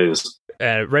 Yeah, that is.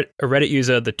 A Reddit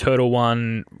user, the Turtle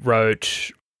One, wrote,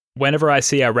 "Whenever I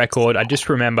see our record, I just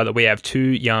remember that we have 2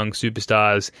 young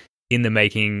superstars in the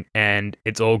making, and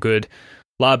it's all good."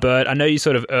 La Bird, I know you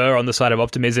sort of err on the side of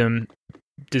optimism.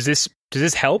 Does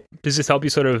this help? Does this help you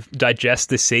sort of digest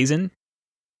this season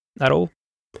at all?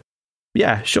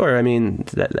 Yeah, sure. I mean,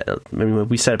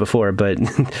 we said it before, but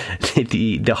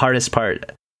the hardest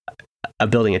part of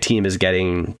building a team is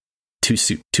getting two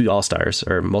All-Stars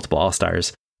or multiple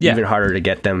All-Stars. Yeah. Even harder to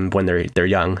get them when they're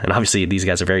young, and obviously these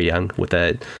guys are very young with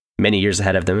many years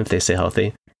ahead of them if they stay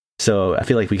healthy. So I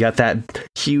feel like we got that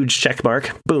huge check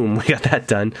mark. Boom, we got that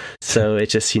done. So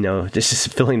it's just,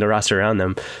 just filling the roster around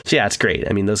them. So yeah, it's great.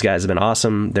 I mean, those guys have been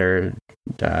awesome. They're,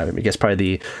 I guess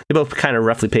they both kind of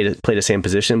roughly play the same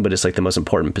position, but it's like the most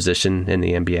important position in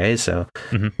the NBA. So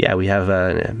yeah, we have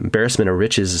an embarrassment of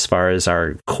riches as far as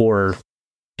our core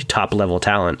top level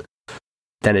talent.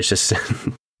 Then it's just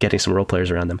getting some role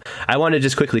players around them. I wanted to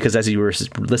just quickly, because as you were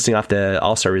listing off the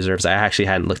All-Star reserves, I actually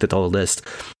hadn't looked at the whole list.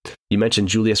 You mentioned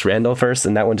Julius Randle first,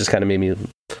 and that one just kind of made me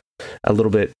a little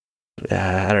bit,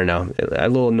 I don't know, a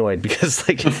little annoyed because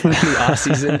in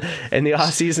the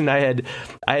off season, I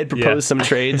had proposed some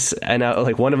trades, and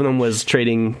one of them was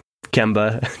trading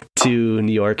Kemba to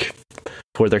New York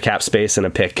for their cap space and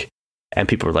a pick. And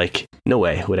people were like, no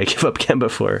way would I give up Kemba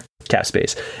for cap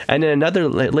space. And then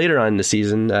later on in the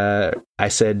season, I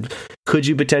said, could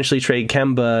you potentially trade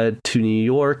Kemba to New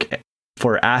York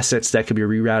for assets that could be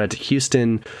rerouted to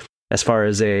Houston as far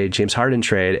as a James Harden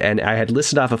trade? And I had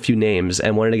listed off a few names,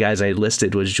 and one of the guys I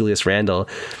listed was Julius Randle.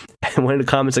 And one of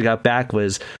the comments I got back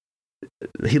was,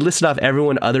 he listed off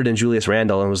everyone other than Julius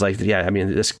Randle and was like, yeah, I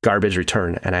mean, this garbage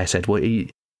return. And I said, well,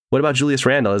 what about Julius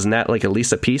Randle? Isn't that at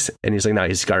least a piece? And he's like, no,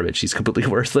 he's garbage. He's completely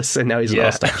worthless. And now he's an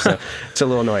all-star. So it's a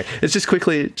little annoying. It's just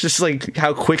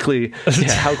how quickly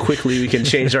we can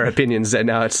change our opinions. And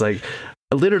now it's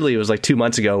literally it was 2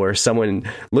 months ago where someone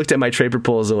looked at my trade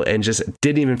proposal and just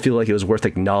didn't even feel like it was worth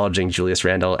acknowledging Julius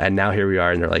Randle. And now here we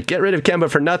are. And they're like, get rid of Kemba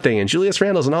for nothing. And Julius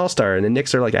Randle's an all-star. And the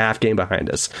Knicks are a half game behind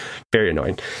us. Very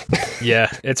annoying. Yeah,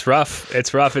 it's rough.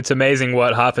 It's amazing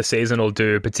what half a season will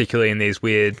do, particularly in these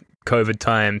weird COVID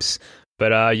times.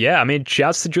 But I mean,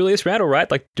 shouts to Julius Randle, right?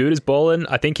 Dude is balling.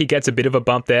 I think he gets a bit of a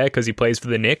bump there because he plays for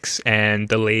the Knicks, and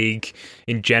the league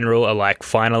in general are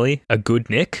finally a good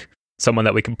Knick. someone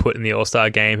that we can put in the All-Star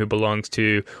game who belongs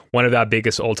to one of our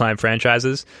biggest all-time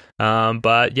franchises.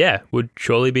 But yeah, would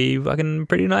surely be fucking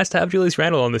pretty nice to have Julius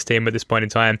Randle on this team at this point in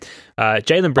time.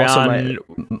 Jaylen Brown.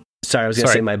 I was going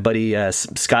to say my buddy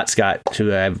Scott,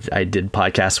 who I did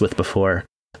podcasts with before.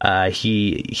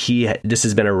 He this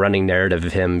has been a running narrative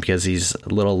of him because he's a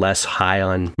little less high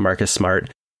on Marcus Smart.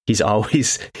 He's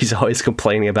always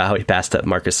complaining about how he passed up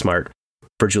Marcus Smart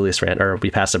for Julius Randle, or we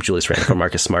passed up Julius Randle for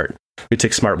Marcus Smart. We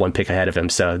took Smart one pick ahead of him,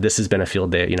 so this has been a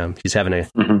field day. He's having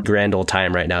a grand old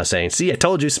time right now, saying, "See, I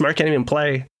told you, Smart can't even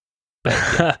play."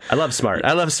 I love Smart.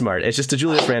 It's just the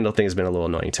Julius Randle thing has been a little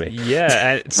annoying to me.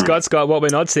 Yeah, and Scott, what we're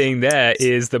not seeing there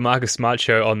is the Marcus Smart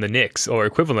show on the Knicks or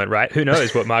equivalent, right? Who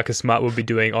knows what Marcus Smart will be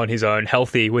doing on his own,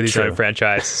 healthy with his own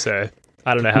franchise. So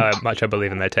I don't know how much I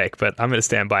believe in their take, but I'm going to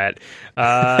stand by it.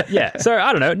 Yeah, so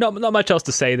I don't know. Not much else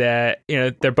to say there.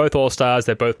 They're both all-stars.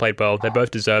 They both played well. They both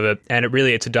deserve it. And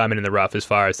it's a diamond in the rough as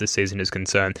far as this season is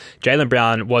concerned. Jaylen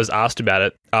Brown was asked about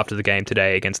it after the game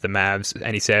today against the Mavs,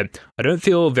 and he said, "I don't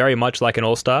feel very much like an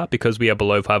all-star because we are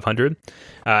below 500.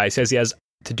 He says he has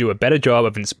to do a better job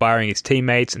of inspiring his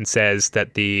teammates and says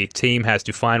that the team has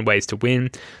to find ways to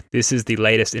win. This is the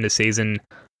latest in a season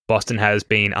Boston has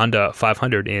been under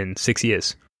 500 in 6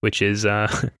 years, which is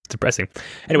depressing.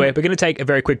 Anyway, we're going to take a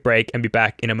very quick break and be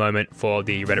back in a moment for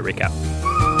the Reddit recap.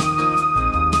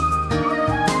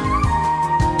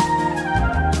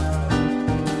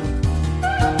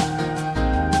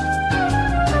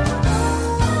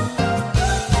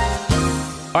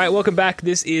 All right, welcome back.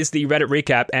 This is the Reddit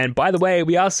recap. And by the way,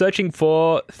 we are searching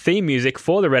for theme music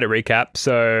for the Reddit recap.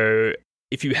 So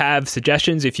if you have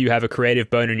suggestions, if you have a creative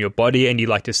bone in your body and you'd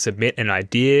like to submit an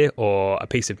idea or a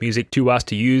piece of music to us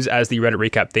to use as the Reddit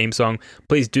recap theme song,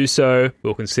 please do so.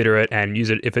 We'll consider it and use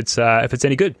it if it's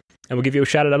any good. And we'll give you a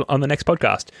shout out on the next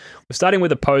podcast. We're starting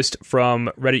with a post from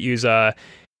Reddit user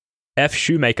F.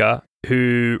 Shoemaker,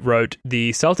 who wrote,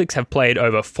 "The Celtics have played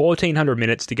over 1,400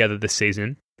 minutes together this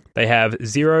season. They have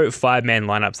 0 5-man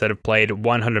lineups that have played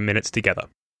 100 minutes together."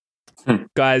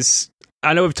 Guys,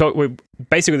 I know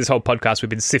basically this whole podcast, we've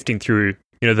been sifting through,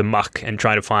 the muck and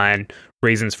trying to find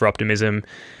reasons for optimism.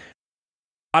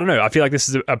 I don't know. I feel like this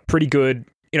is a pretty good,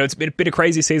 it's been a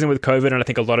crazy season with COVID, and I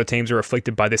think a lot of teams are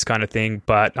afflicted by this kind of thing.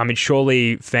 But I mean,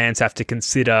 surely fans have to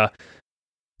consider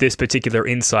this particular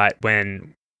insight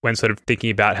when sort of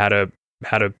thinking about how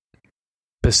to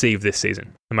perceive this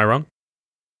season. Am I wrong?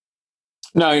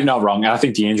 No, you're not wrong. And I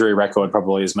think the injury record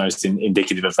probably is most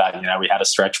indicative of that. We had a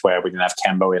stretch where we didn't have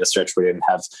Kemba. We had a stretch where we didn't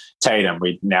have Tatum.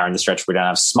 Now in the stretch we don't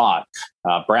have Smart.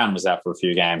 Brown was out for a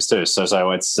few games too.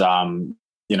 So it's,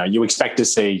 you expect to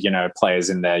see, players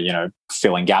in there,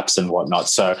 filling gaps and whatnot.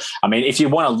 So, I mean, if you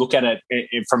want to look at it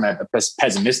from a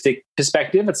pessimistic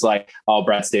perspective, it's like, oh,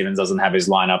 Brad Stevens doesn't have his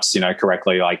lineups,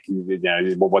 correctly. Like,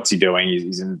 what's he doing?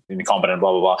 He's incompetent,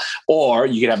 blah, blah, blah. Or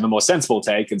you could have a more sensible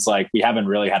take. It's like, we haven't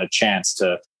really had a chance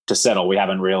to settle. We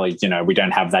haven't really, we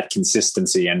don't have that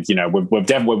consistency. And, we're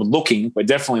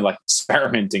definitely like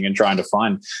experimenting and trying to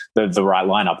find the right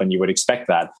lineup. And you would expect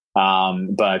that.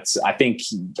 But I think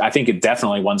it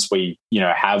definitely, once we,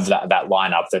 have that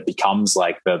lineup that becomes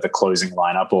like the closing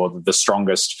lineup or the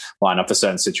strongest lineup for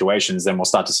certain situations, then we'll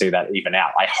start to see that even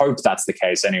out. I hope that's the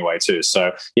case anyway, too.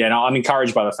 So, I'm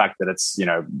encouraged by the fact that it's,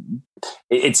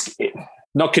 it's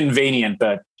not convenient,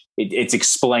 but it's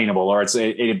explainable, or it's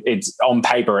on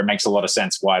paper, it makes a lot of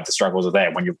sense why the struggles are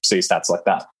there when you see stats like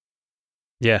that.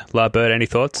 Yeah. La Bird, any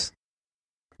thoughts?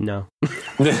 No.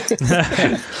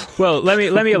 Well, let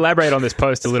me elaborate on this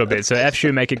post a little bit. So F.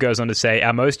 Shoemaker goes on to say,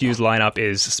 our most used lineup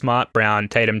is Smart, Brown,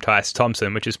 Tatum, Tice,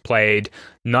 Thompson, which has played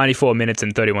 94 minutes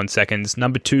and 31 seconds.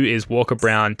 Number 2 is Walker,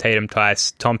 Brown, Tatum,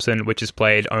 Tice, Thompson, which has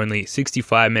played only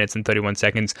 65 minutes and 31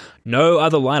 seconds. No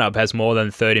other lineup has more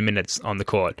than 30 minutes on the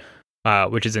court.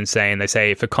 Which is insane. They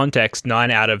say, for context,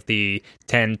 9 out of the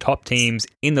 10 top teams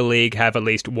in the league have at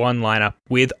least one lineup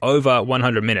with over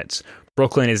 100 minutes.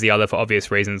 Brooklyn is the other for obvious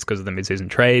reasons because of the midseason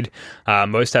trade.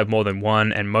 Most have more than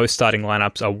one, and most starting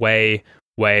lineups are way,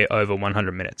 way over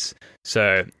 100 minutes.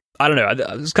 So, I don't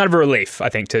know. It's kind of a relief, I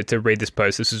think, to read this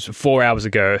post. This is 4 hours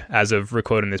ago as of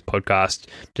recording this podcast.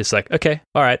 Just like, okay,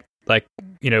 all right. Like,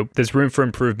 there's room for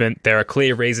improvement. There are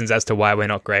clear reasons as to why we're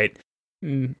not great.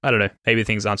 I don't know. Maybe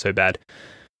things aren't so bad.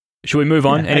 Should we move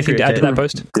on? Anything to add to that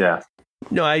post? Yeah.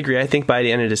 No, I agree. I think by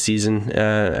the end of the season,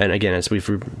 and again, as we've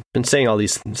been saying all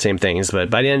these same things, but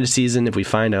by the end of the season, if we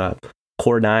find a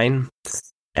core 9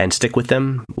 and stick with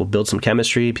them, we'll build some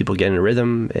chemistry. People get in a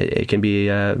rhythm. It can be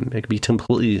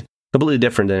completely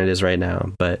different than it is right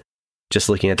now. But just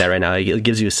looking at that right now, it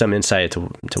gives you some insight to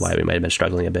why we might have been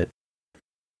struggling a bit.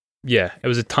 Yeah, it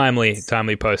was a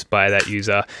timely post by that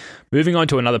user. Moving on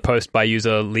to another post by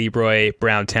user Leroy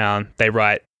Browntown. They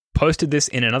write, posted this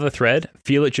in another thread.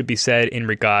 Feel it should be said in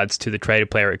regards to the traded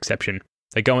player exception.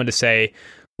 They go on to say,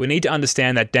 we need to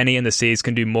understand that Denny and the Seas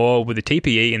can do more with the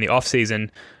TPE in the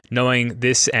off-season. Knowing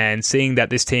this and seeing that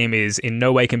this team is in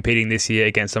no way competing this year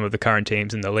against some of the current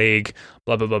teams in the league,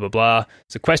 blah, blah, blah, blah, blah.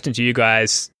 So question to you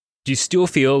guys, do you still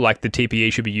feel like the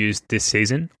TPE should be used this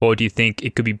season, or do you think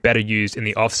it could be better used in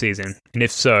the off-season? And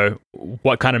if so,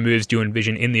 what kind of moves do you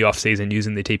envision in the off-season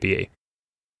using the TPE?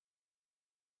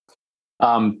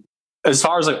 As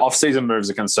far as like off-season moves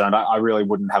are concerned, I really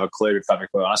wouldn't have a clue, to be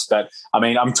perfectly honest. But I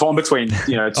mean, I'm torn between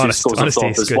two schools of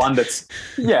thought. There's one that's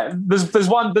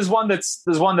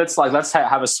there's one that's like, let's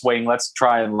have a swing, let's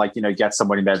try and get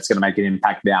somebody that's going to make an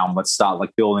impact now, and let's start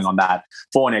building on that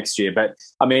for next year. But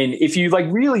I mean, if you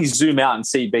really zoom out and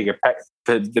see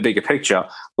the bigger picture,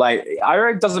 I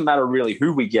reckon it doesn't matter really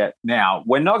who we get now.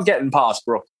 We're not getting past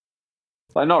Brooklyn.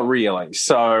 Not really.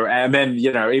 So, and then,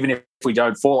 even if we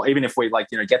don't fall, even if we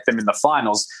get them in the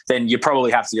finals, then you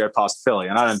probably have to go past Philly.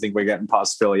 And I don't think we're getting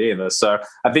past Philly either. So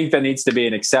I think there needs to be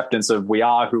an acceptance of we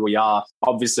are who we are.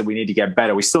 Obviously, we need to get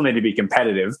better. We still need to be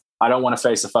competitive. I don't want to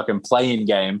face a fucking play-in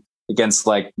game against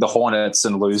the Hornets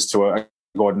and lose to a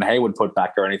Gordon Hayward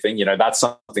putback or anything. That's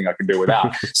something I can do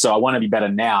without. So I want to be better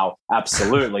now.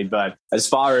 Absolutely. But as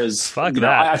far as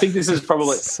I think this is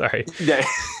probably sorry. Yeah.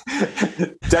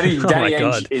 Danny God.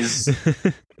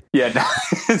 Ainge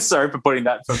is sorry for putting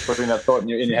that thought in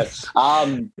your head.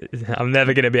 I'm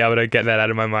never going to be able to get that out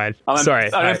of my mind.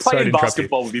 Playing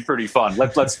basketball would be pretty fun.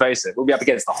 Let's face it. We'll be up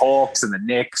against the Hawks and the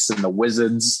Knicks and the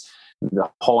Wizards, the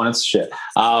Hornets. Shit.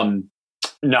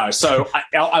 No, so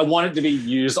I want it to be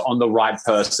used on the right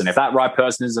person. If that right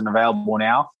person isn't available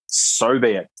now, so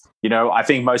be it. I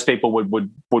think most people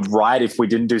would write if we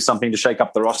didn't do something to shake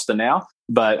up the roster now.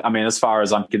 But I mean, as far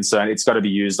as I'm concerned, it's got to be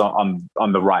used on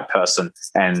the right person,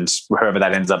 and whoever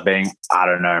that ends up being, I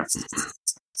don't know.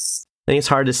 I think it's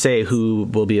hard to say who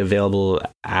will be available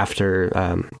after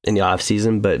in the off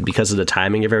season, but because of the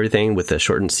timing of everything with the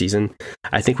shortened season,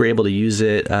 I think we're able to use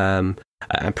it. I'm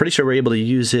pretty sure we're able to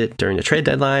use it during the trade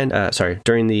deadline.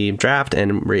 During the draft,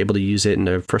 and we're able to use it in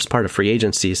the first part of free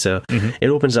agency. So it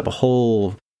opens up a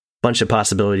whole bunch of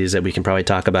possibilities that we can probably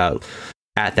talk about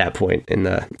at that point in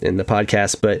the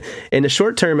podcast. But in the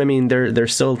short term, I mean,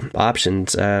 there's still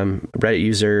options. Reddit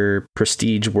user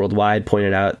Prestige Worldwide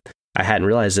pointed out, I hadn't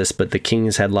realized this, but the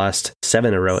Kings had lost 7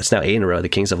 in a row. It's now 8 in a row. The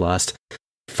Kings have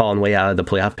fallen way out of the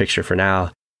playoff picture for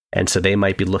now. And so they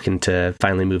might be looking to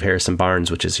finally move Harrison Barnes,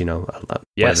 which is, one of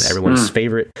everyone's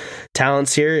favorite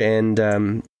talents here.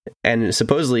 And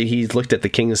supposedly he's looked at the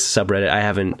Kings subreddit. I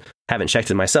haven't checked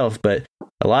it myself, but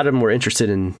a lot of them were interested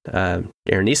in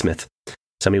Aaron Nesmith.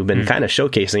 Some people have been kind of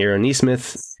showcasing Aaron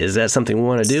Nesmith. Is that something we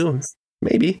want to do?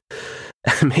 Maybe.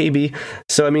 Maybe.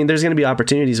 So, I mean, there's going to be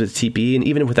opportunities with TPE, and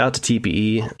even without the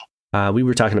TPE, we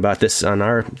were talking about this on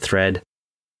our thread.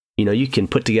 You can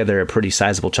put together a pretty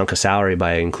sizable chunk of salary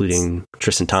by including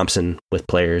Tristan Thompson with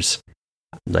players.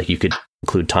 You could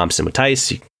include Thompson with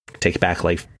Tice. You take back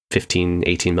 $15,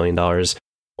 $18 million.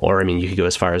 Or, I mean, you could go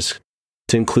as far as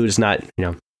to include, it's not,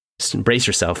 brace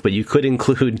yourself, but you could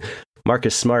include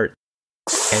Marcus Smart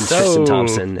and Tristan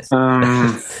Thompson.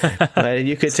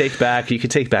 You could take back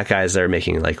guys that are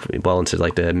making well into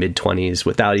the mid-20s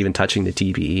without even touching the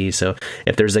TPE. So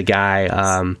if there's a guy,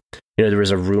 there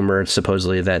was a rumor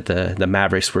supposedly that the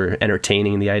Mavericks were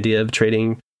entertaining the idea of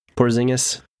trading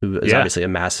Porzingis, who is obviously a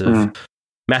massive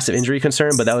injury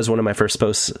concern. But that was one of my first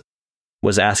posts,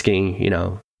 was asking,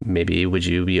 maybe would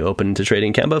you be open to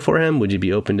trading Kemba for him? Would you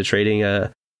be open to trading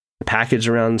a package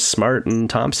around Smart and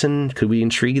Thompson? Could we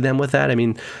intrigue them with that? I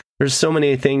mean, there's so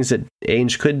many things that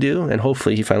Ainge could do, and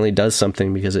hopefully he finally does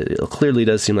something, because it clearly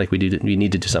does seem like we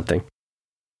need to do something.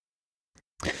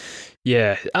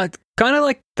 Yeah, kind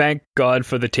of thank God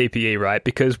for the TPE, right?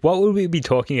 Because what would we be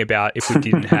talking about if we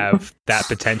didn't have that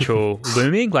potential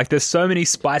looming? There's so many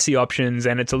spicy options,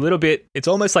 and it's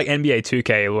almost like NBA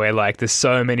 2K, where there's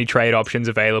so many trade options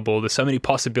available, there's so many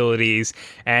possibilities,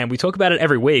 and we talk about it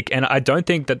every week. And I don't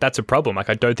think that that's a problem. I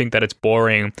don't think that it's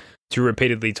boring to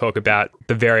repeatedly talk about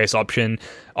the various options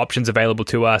available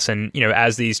to us. And,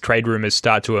 as these trade rumors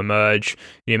start to emerge,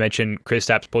 you mentioned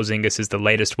Kristaps Porzingis is the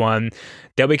latest one,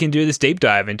 then we can do this deep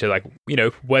dive into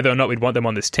whether or not we'd want them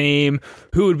on this team,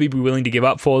 who would we be willing to give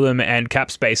up for them, and cap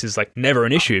space is never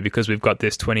an issue because we've got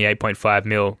this $28.5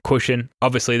 million cushion.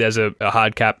 Obviously there's a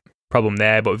hard cap problem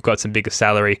there, but we've got some bigger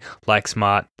salary like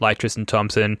Smart, like Tristan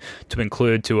Thompson to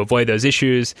include to avoid those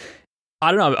issues.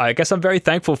 I don't know. I guess I'm very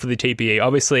thankful for the TPE.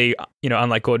 Obviously,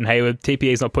 unlike Gordon Hayward,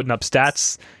 TPE is not putting up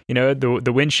stats.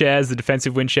 The win shares, the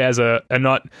defensive win shares are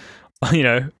not,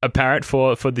 apparent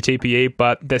for the TPE,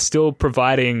 but they're still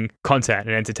providing content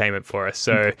and entertainment for us.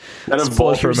 So let's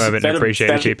pause for a moment and appreciate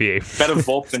the TPE. Better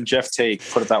Volk than Jeff Teague,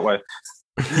 put it that way.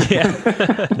 Yeah.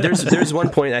 There's one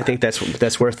point I think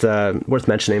that's worth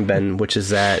mentioning, Ben, which is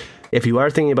that if you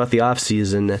are thinking about the off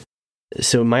season,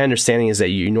 so my understanding is that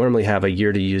you normally have a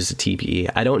year to use the TPE.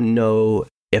 I don't know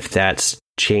if that's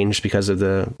changed because of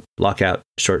the lockout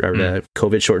the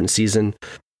COVID shortened season.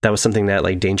 That was something that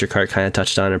like Danger Cart kind of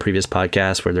touched on in a previous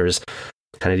podcast, where there's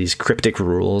kind of these cryptic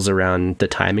rules around the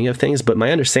timing of things. But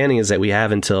my understanding is that we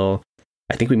have until,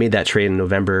 I think we made that trade in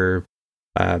November,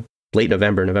 late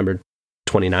November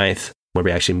 29th, when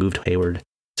we actually moved Hayward.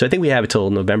 So I think we have until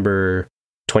November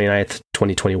 29th,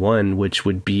 2021, which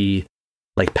would be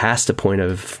like past the point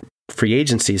of free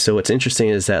agency. So what's interesting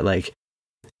is that like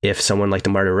if someone like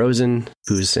DeMar DeRozan,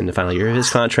 who's in the final year of his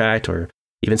contract, or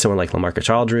even someone like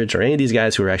LaMarcus Aldridge, or any of these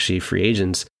guys who are actually free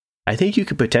agents, I think you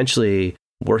could potentially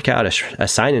work out a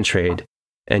sign and trade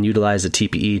and utilize the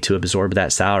TPE to absorb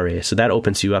that salary. So that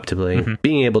opens you up to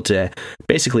being able to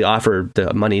basically offer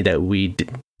the money that we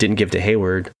didn't give to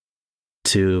Hayward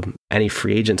to any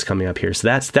free agents coming up here. So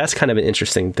that's kind of an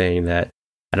interesting thing that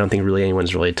I don't think really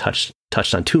anyone's really touched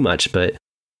on too much, but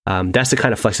that's the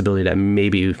kind of flexibility that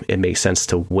maybe it makes sense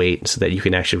to wait so that you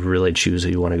can actually really choose who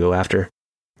you want to go after.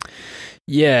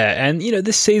 Yeah, and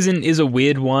this season is a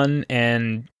weird one,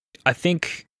 and I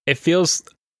think it feels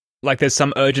like there's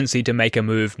some urgency to make a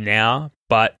move now,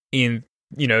 but in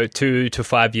 2 to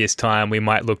 5 years' time, we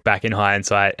might look back in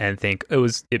hindsight and think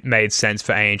it made sense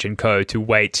for Ainge and Co. to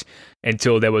wait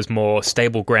until there was more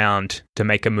stable ground to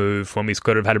make a move, when we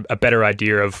sort of had a better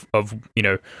idea of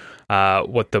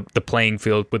what the playing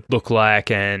field would look like,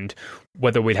 and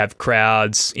whether we'd have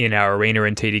crowds in our arena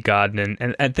in TD Garden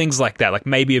and things like that. Like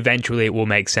maybe eventually it will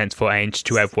make sense for Ainge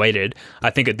to have waited. I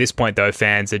think at this point, though,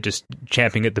 fans are just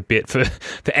champing at the bit for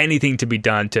anything to be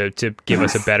done to give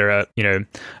us a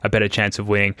better chance of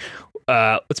winning.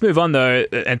 Let's move on, though,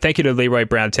 and thank you to Leroy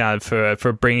Browntown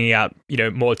for bringing out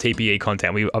more TPE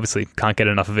content. We obviously can't get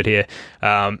enough of it here.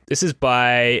 This is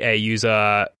by a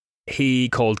user he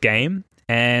called Game,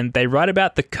 and they write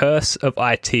about the curse of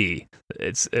IT.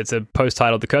 It's a post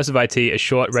titled "The Curse of IT: A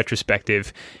Short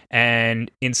Retrospective," and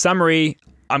in summary,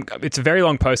 it's a very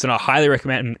long post, and I highly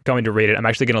recommend going to read it. I'm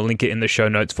actually going to link it in the show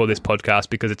notes for this podcast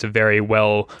because it's a very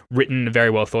well written, very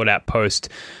well thought out post.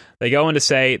 They go on to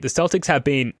say the Celtics have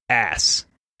been ass.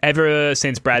 Ever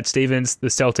since Brad Stevens, the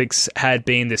Celtics had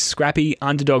been this scrappy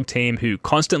underdog team who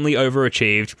constantly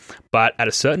overachieved, but at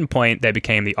a certain point they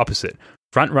became the opposite.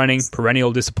 Front-running,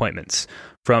 perennial disappointments.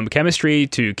 From chemistry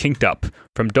to kinked up,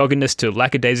 from doggedness to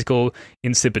lackadaisical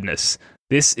insipidness.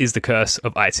 This is the curse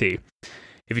of IT.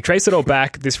 If you trace it all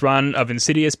back, this run of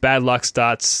insidious bad luck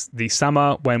starts the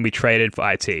summer when we traded for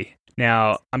IT.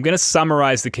 Now, I'm going to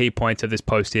summarize the key points of this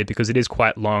post here because it is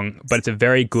quite long, but it's a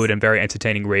very good and very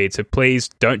entertaining read, so please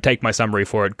don't take my summary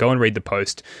for it. Go and read the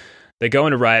post. They go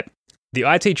on to write, the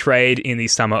IT trade in the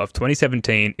summer of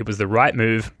 2017, it was the right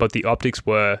move, but the optics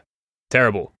were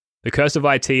terrible. The curse of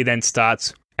IT then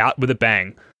starts out with a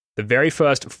bang. The very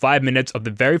first 5 minutes of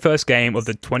the very first game of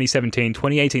the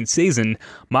 2017-2018 season,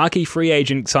 marquee free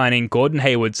agent signing Gordon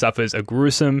Hayward suffers a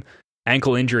gruesome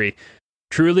ankle injury.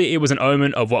 Truly, it was an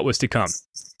omen of what was to come.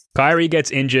 Kyrie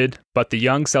gets injured, but the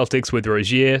young Celtics with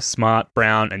Rozier, Smart,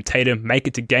 Brown, and Tatum make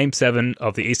it to Game 7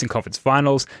 of the Eastern Conference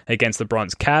Finals against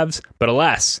LeBron's Cavs, but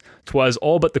alas, 'twas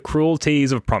all but the cruel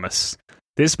tease of promise.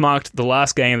 This marked the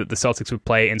last game that the Celtics would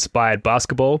play inspired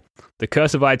basketball. The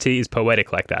curse of IT is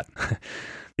poetic like that.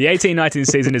 The 18-19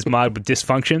 season is marred with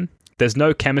dysfunction. There's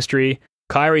no chemistry.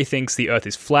 Kyrie thinks the earth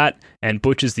is flat and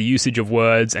butchers the usage of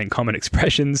words and common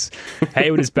expressions.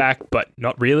 Hayward is back, but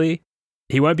not really.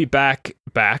 He won't be back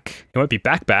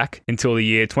until the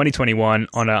year 2021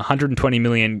 on a $120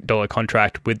 million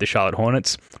contract with the Charlotte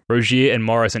Hornets. Rozier and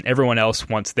Morris and everyone else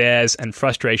wants theirs, and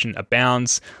frustration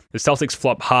abounds. The Celtics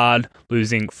flop hard,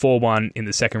 losing 4-1 in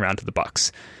the second round to the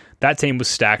Bucks. That team was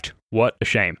stacked. What a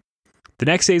shame. The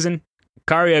next season,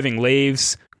 Kyrie Irving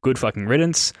leaves. Good fucking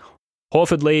riddance.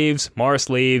 Horford leaves, Morris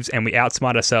leaves, and we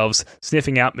outsmart ourselves,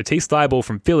 sniffing out Matisse Thybulle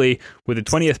from Philly with the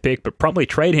 20th pick, but promptly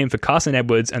trade him for Carson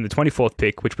Edwards and the 24th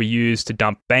pick, which we use to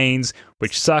dump Baines,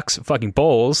 which sucks fucking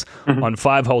balls, on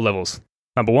 5 whole levels.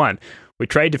 Number 1, We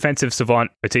trade defensive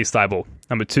savant Matisse Thybulle.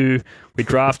 Number 2, we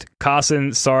draft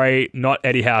Carson, not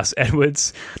Eddie House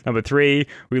Edwards. Number 3,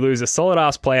 we lose a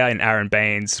solid-ass player in Aaron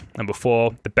Baines. Number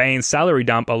 4, the Baines salary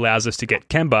dump allows us to get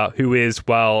Kemba, who is,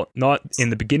 while not in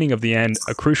the beginning of the end,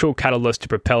 a crucial catalyst to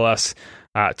propel us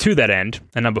to that end.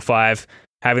 And number 5,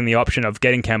 having the option of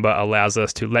getting Kemba allows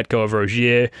us to let go of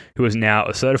Rozier, who is now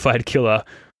a certified killer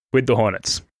with the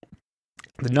Hornets.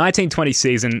 The 1920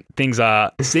 season, things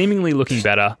are seemingly looking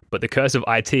better, but the curse of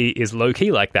IT is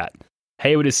low-key like that.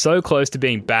 Hayward is so close to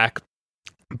being back,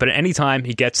 but at any time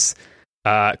he gets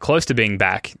close to being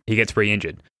back, he gets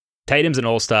re-injured. Tatum's an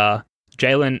all-star.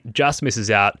 Jalen just misses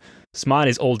out. Smart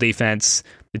is all defense.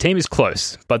 The team is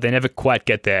close, but they never quite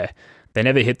get there. They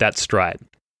never hit that stride.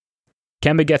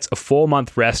 Kemba gets a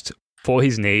 4-month rest for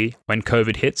his knee when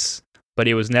COVID hits, but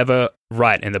he was never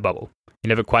right in the bubble. He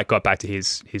never quite got back to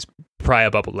his prior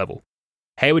bubble level.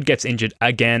 Hayward gets injured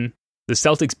again. The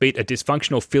Celtics beat a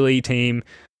dysfunctional Philly team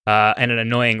and an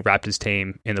annoying Raptors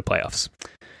team in the playoffs.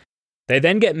 They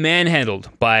then get manhandled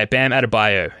by Bam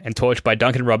Adebayo and torched by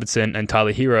Duncan Robinson and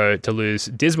Tyler Hero to lose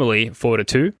dismally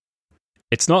 4-2.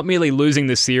 It's not merely losing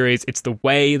the series, it's the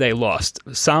way they lost.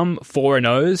 Some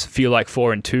 4-0s feel like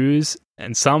 4-2s,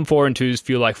 and some 4-2s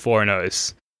feel like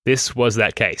 4-0s. This was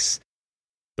that case.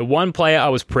 The one player I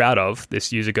was proud of,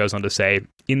 this user goes on to say,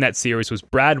 in that series was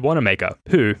Brad Wanamaker,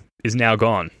 who is now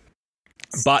gone.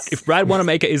 But if Brad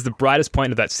Wanamaker is the brightest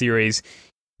point of that series,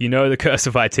 you know the curse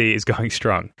of IT is going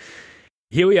strong.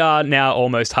 Here we are now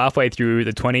almost halfway through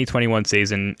the 2021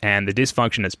 season, and the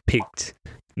dysfunction has peaked.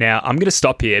 Now, I'm going to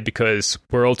stop here because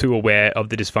we're all too aware of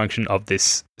the dysfunction of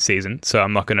this season, so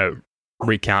I'm not going to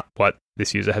recount what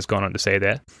this user has gone on to say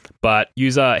there. But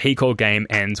user He Called Game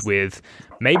ends with,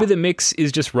 maybe the mix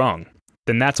is just wrong.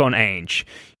 Then that's on Ainge.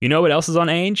 You know what else is on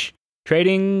Ainge?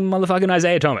 Trading motherfucking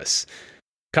Isaiah Thomas.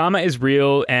 Karma is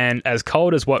real and as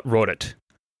cold as what wrought it.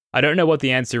 I don't know what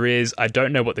the answer is. I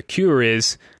don't know what the cure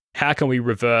is. How can we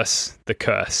reverse the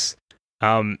curse?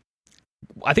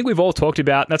 I think we've all talked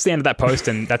about, that's the end of that post,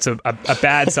 and that's a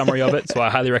bad summary of it, so I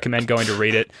highly recommend going to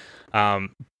read it.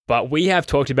 But we have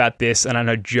talked about this, and I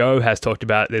know Joe has talked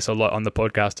about this a lot on the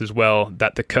podcast as well,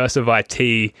 that the curse of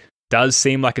IT does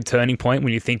seem like a turning point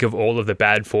when you think of all of the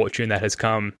bad fortune that has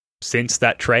come since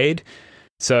that trade.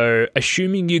 So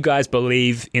assuming you guys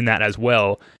believe in that as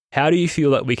well, how do you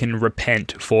feel that we can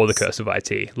repent for the curse of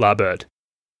IT? LaBird.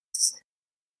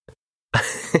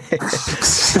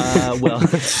 Well,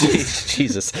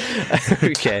 Jesus.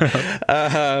 Okay.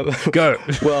 Go.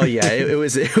 Well, yeah, it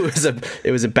was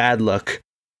a bad look.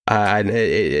 I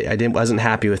wasn't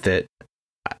happy with it.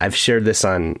 I've shared this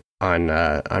on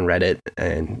Reddit,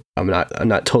 and I'm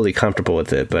not totally comfortable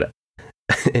with it. But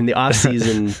in the off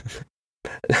season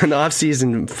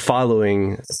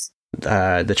following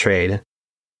the trade,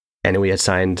 and we had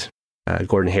signed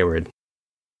Gordon Hayward.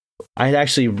 I had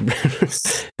actually,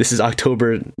 this is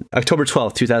October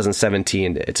 12th,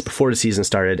 2017. It's before the season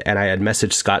started, and I had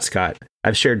messaged Scott.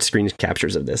 I've shared screen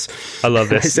captures of this. I love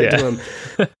this. I said to him,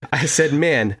 I said,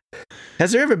 man,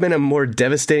 has there ever been a more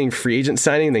devastating free agent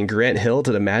signing than Grant Hill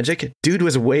to the Magic? Dude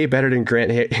was way better than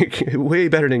way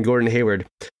better than Gordon Hayward.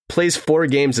 Plays 4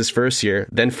 games his first year,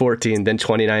 then 14, then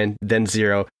 29, then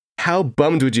 0. How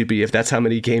bummed would you be if that's how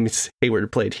many games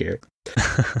Hayward played here?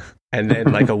 And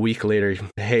then like a week later,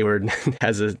 Hayward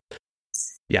has just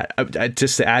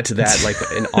to add to that, like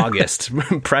in August,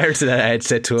 prior to that, I had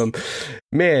said to him,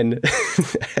 man,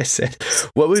 I said,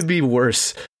 what would be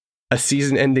worse, a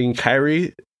season-ending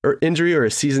Kyrie injury or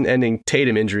a season-ending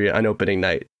Tatum injury on opening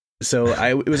night? So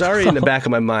it was already in the back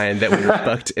of my mind that we were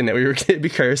fucked and that we were going to be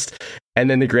cursed. And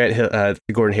then the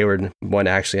Gordon Hayward one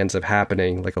actually ends up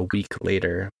happening like a week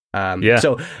later.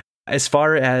 So as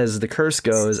far as the curse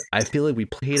goes, I feel like we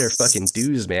paid our fucking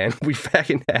dues, man. We've had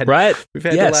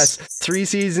the last 3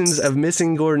 seasons of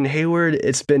missing Gordon Hayward.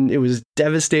 It was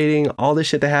devastating. All the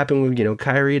shit that happened with,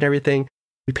 Kyrie and everything.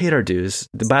 We paid our dues.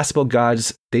 The basketball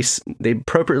gods, they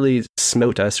appropriately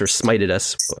smote us or smited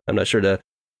us. I'm not sure the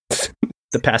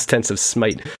past tense of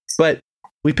smite, but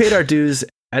we paid our dues.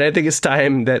 And I think it's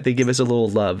time that they give us a little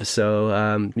love. So,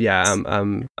 I'm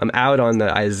out on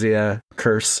the Isaiah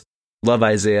curse. Love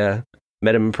Isaiah.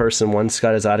 Met him in person once.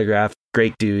 Got his autograph.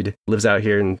 Great dude. Lives out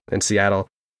here in Seattle.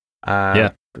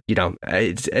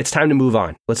 It's time to move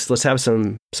on. Let's have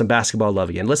some basketball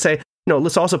love again. Let's say,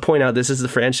 let's also point out this is the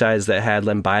franchise that had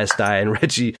Len Bias die and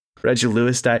Reggie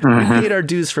Lewis die. Mm-hmm. We paid our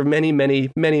dues for many, many,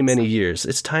 many, many years.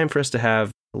 It's time for us to have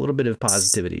a little bit of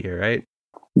positivity here, right?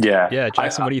 Yeah. Yeah,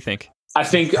 Jason, what do you think? I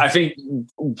think,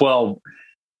 well,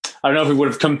 I don't know if we would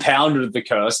have compounded the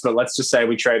curse, but let's just say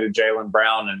we traded Jaylen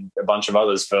Brown and a bunch of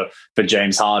others for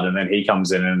James Harden, and he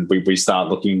comes in and we start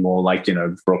looking more like,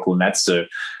 Brooklyn Nets do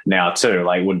now too.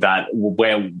 Like,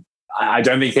 I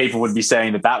don't think people would be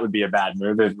saying that would be a bad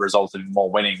move. It resulted in more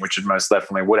winning, which it most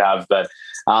definitely would have. But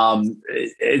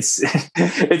it's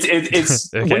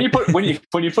Okay. when you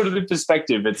put it in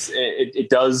perspective, it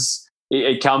does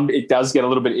get a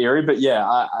little bit eerie. But yeah,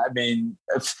 I mean,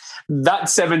 that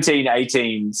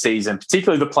 17-18 season,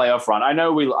 particularly the playoff run. I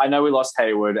know we lost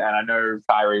Hayward, and I know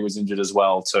Kyrie was injured as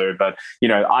well too. But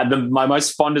my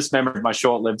most fondest memory of my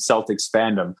short-lived Celtics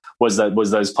fandom was that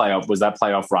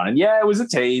playoff run. And yeah, it was a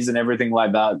tease and everything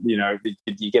like that.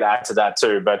 You could add to that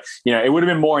too. But it would have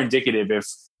been more indicative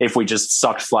if we just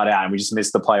sucked flat out and we just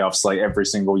missed the playoffs like every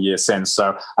single year since.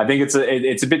 So I think it's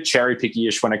a bit cherry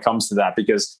picky-ish when it comes to that,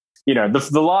 because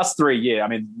the last 3 years, I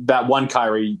mean, that one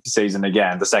Kyrie season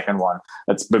again, the second one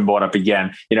that's been brought up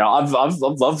again. I've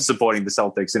loved supporting the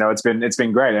Celtics. It's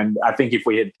been great. And I think if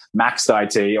we had maxed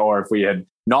IT, or if we had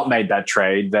not made that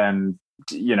trade, then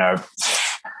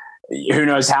who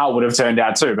knows how it would have turned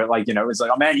out too. But it's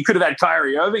like, oh man, you could have had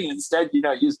Kyrie Irving, and instead, you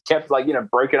just kept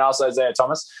broken ass Isaiah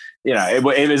Thomas.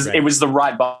 It was the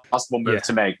right basketball move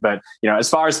to make. But as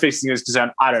far as fixing is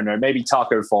concerned, I don't know. Maybe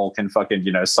Taco Fall can fucking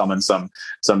summon some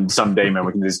demon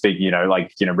with this big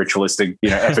ritualistic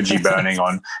effigy burning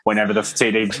on whenever the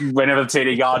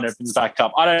TD Garden opens back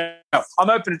up. I don't know. I'm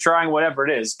open to trying whatever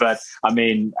it is, but I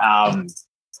mean,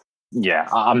 yeah,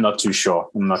 I'm not too sure.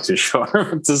 What to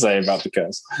say about the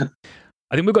curse.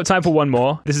 I think we've got time for one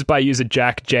more. This is by user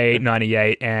Jack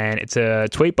J98, and it's a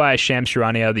tweet by Shams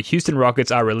Charania. The Houston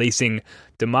Rockets are releasing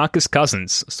DeMarcus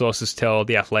Cousins, sources tell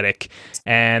The Athletic.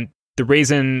 And the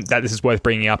reason that this is worth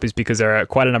bringing up is because there are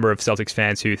quite a number of Celtics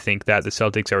fans who think that the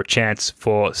Celtics are a chance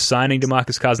for signing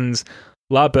DeMarcus Cousins.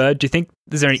 La Bird, do you think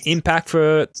there's any impact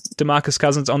for DeMarcus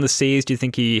Cousins on the Seas? Do you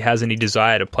think he has any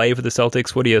desire to play for the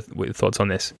Celtics? What are your thoughts on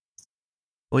this?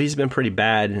 Well, he's been pretty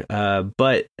bad,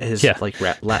 but his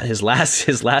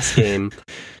last game,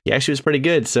 he actually was pretty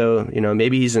good. So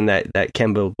maybe he's in that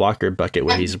Kemba Walker bucket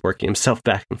where he's working himself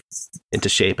back into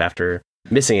shape after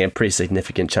missing a pretty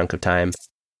significant chunk of time.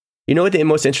 What the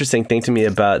most interesting thing to me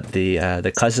about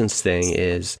the Cousins thing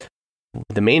is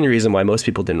the main reason why most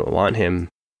people didn't want him.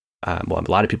 A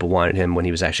lot of people wanted him when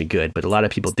he was actually good, but a lot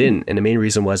of people didn't, and the main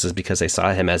reason is because they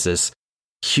saw him as this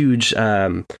huge.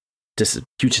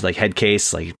 Huge head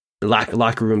case,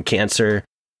 locker room cancer.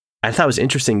 I thought it was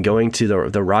interesting going to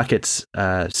the Rockets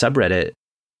subreddit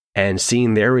and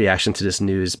seeing their reaction to this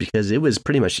news, because it was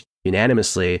pretty much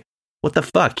unanimously, what the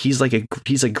fuck? He's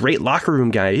a great locker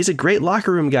room guy. He's a great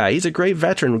locker room guy. He's a great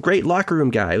veteran, great locker room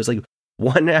guy. It was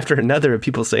one after another of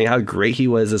people saying how great he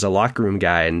was as a locker room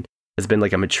guy and has been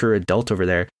a mature adult over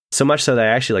there. So much so that I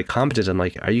actually commented, I'm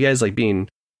like, are you guys being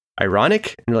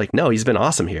ironic? And they're like, no, he's been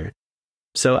awesome here.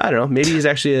 So I don't know. Maybe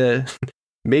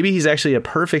he's actually a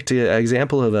perfect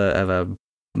example of a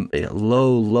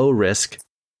low risk,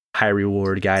 high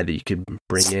reward guy that you could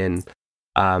bring in.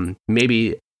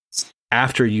 Maybe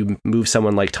after you move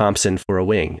someone like Thompson for a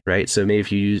wing, right? So maybe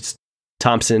if you use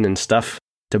Thompson and stuff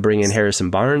to bring in Harrison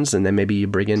Barnes, and then maybe you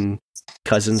bring in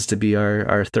Cousins to be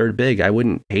our third big. I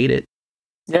wouldn't hate it.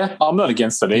 Yeah, I'm not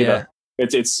against it either. Yeah.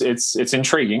 It's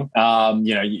intriguing.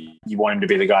 You want him to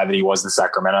be the guy that he was in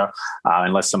Sacramento,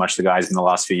 and less so much the guys in the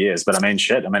last few years. But I mean,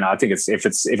 shit. I mean, I think if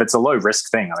it's a low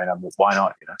risk thing, I mean, why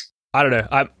not? I don't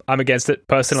know. I'm against it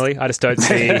personally. I just don't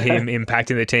see him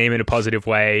impacting the team in a positive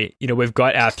way. We've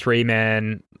got our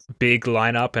 3-man big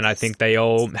lineup, and I think they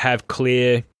all have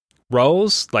clear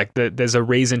roles. There's a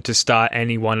reason to start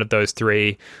any one of those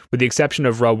three, with the exception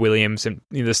of Rob Williams. And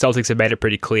the Celtics have made it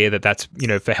pretty clear that that's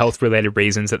for health related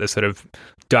reasons, that they're sort of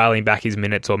dialing back his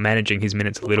minutes or managing his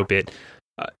minutes a little bit.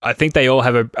 I think they all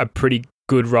have a pretty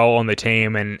good role on the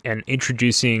team, and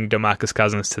introducing DeMarcus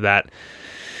Cousins to that,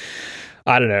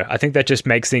 I don't know. I think that just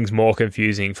makes things more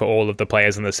confusing for all of the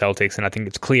players in the Celtics, and I think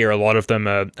it's clear a lot of them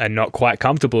are not quite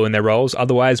comfortable in their roles.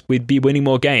 Otherwise, we'd be winning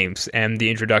more games. And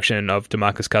the introduction of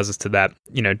DeMarcus Cousins to that,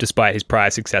 despite his prior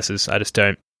successes, I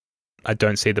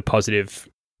don't see the positive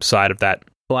side of that.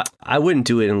 Well, I wouldn't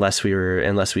do it unless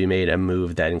we made a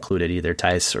move that included either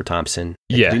Tice or Thompson.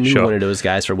 If we knew one of those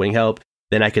guys for wing help,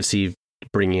 then I could see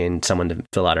bringing in someone to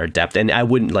fill out our depth. And I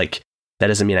wouldn't that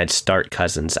doesn't mean I'd start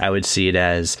Cousins. I would see it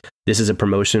as this is a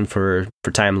promotion for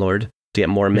Time Lord to get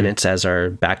more minutes as our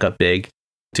backup big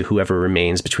to whoever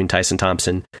remains between Tyson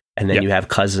Thompson. And then you have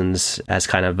Cousins as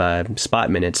kind of spot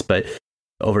minutes. But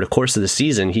over the course of the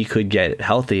season, he could get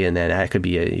healthy, and then that could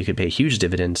be you could pay huge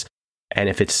dividends. And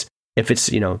if it's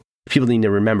people need to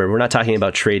remember, we're not talking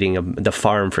about trading the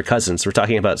farm for Cousins. We're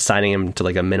talking about signing him to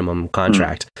like a minimum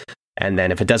contract. And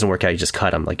then if it doesn't work out, you just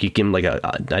cut him. Like you give him like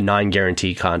a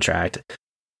non-guarantee contract.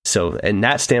 So in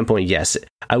that standpoint, yes,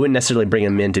 I wouldn't necessarily bring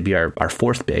him in to be our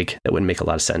fourth big. That wouldn't make a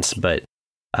lot of sense. But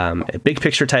a big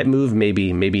picture type move,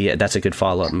 maybe that's a good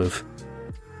follow-up move.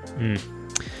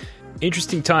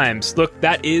 Interesting times. Look,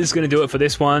 that is going to do it for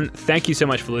this one. Thank you so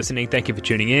much for listening. Thank you for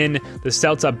tuning in. The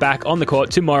Celts are back on the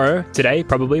court today,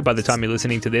 probably by the time you're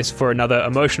listening to this, for another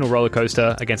emotional roller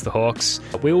coaster against the Hawks.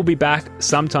 We will be back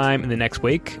sometime in the next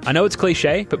week. I know it's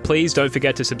cliche, but please don't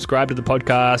forget to subscribe to the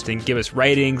podcast and give us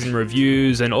ratings and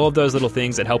reviews and all of those little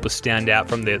things that help us stand out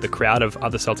from the crowd of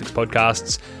other Celtics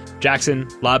podcasts. Jackson,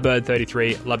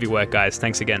 Larbird33, love your work, guys.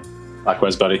 Thanks again.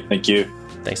 Likewise, buddy. Thank you.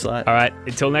 Thanks a lot. All right,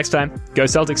 until next time, go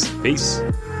Celtics. Peace.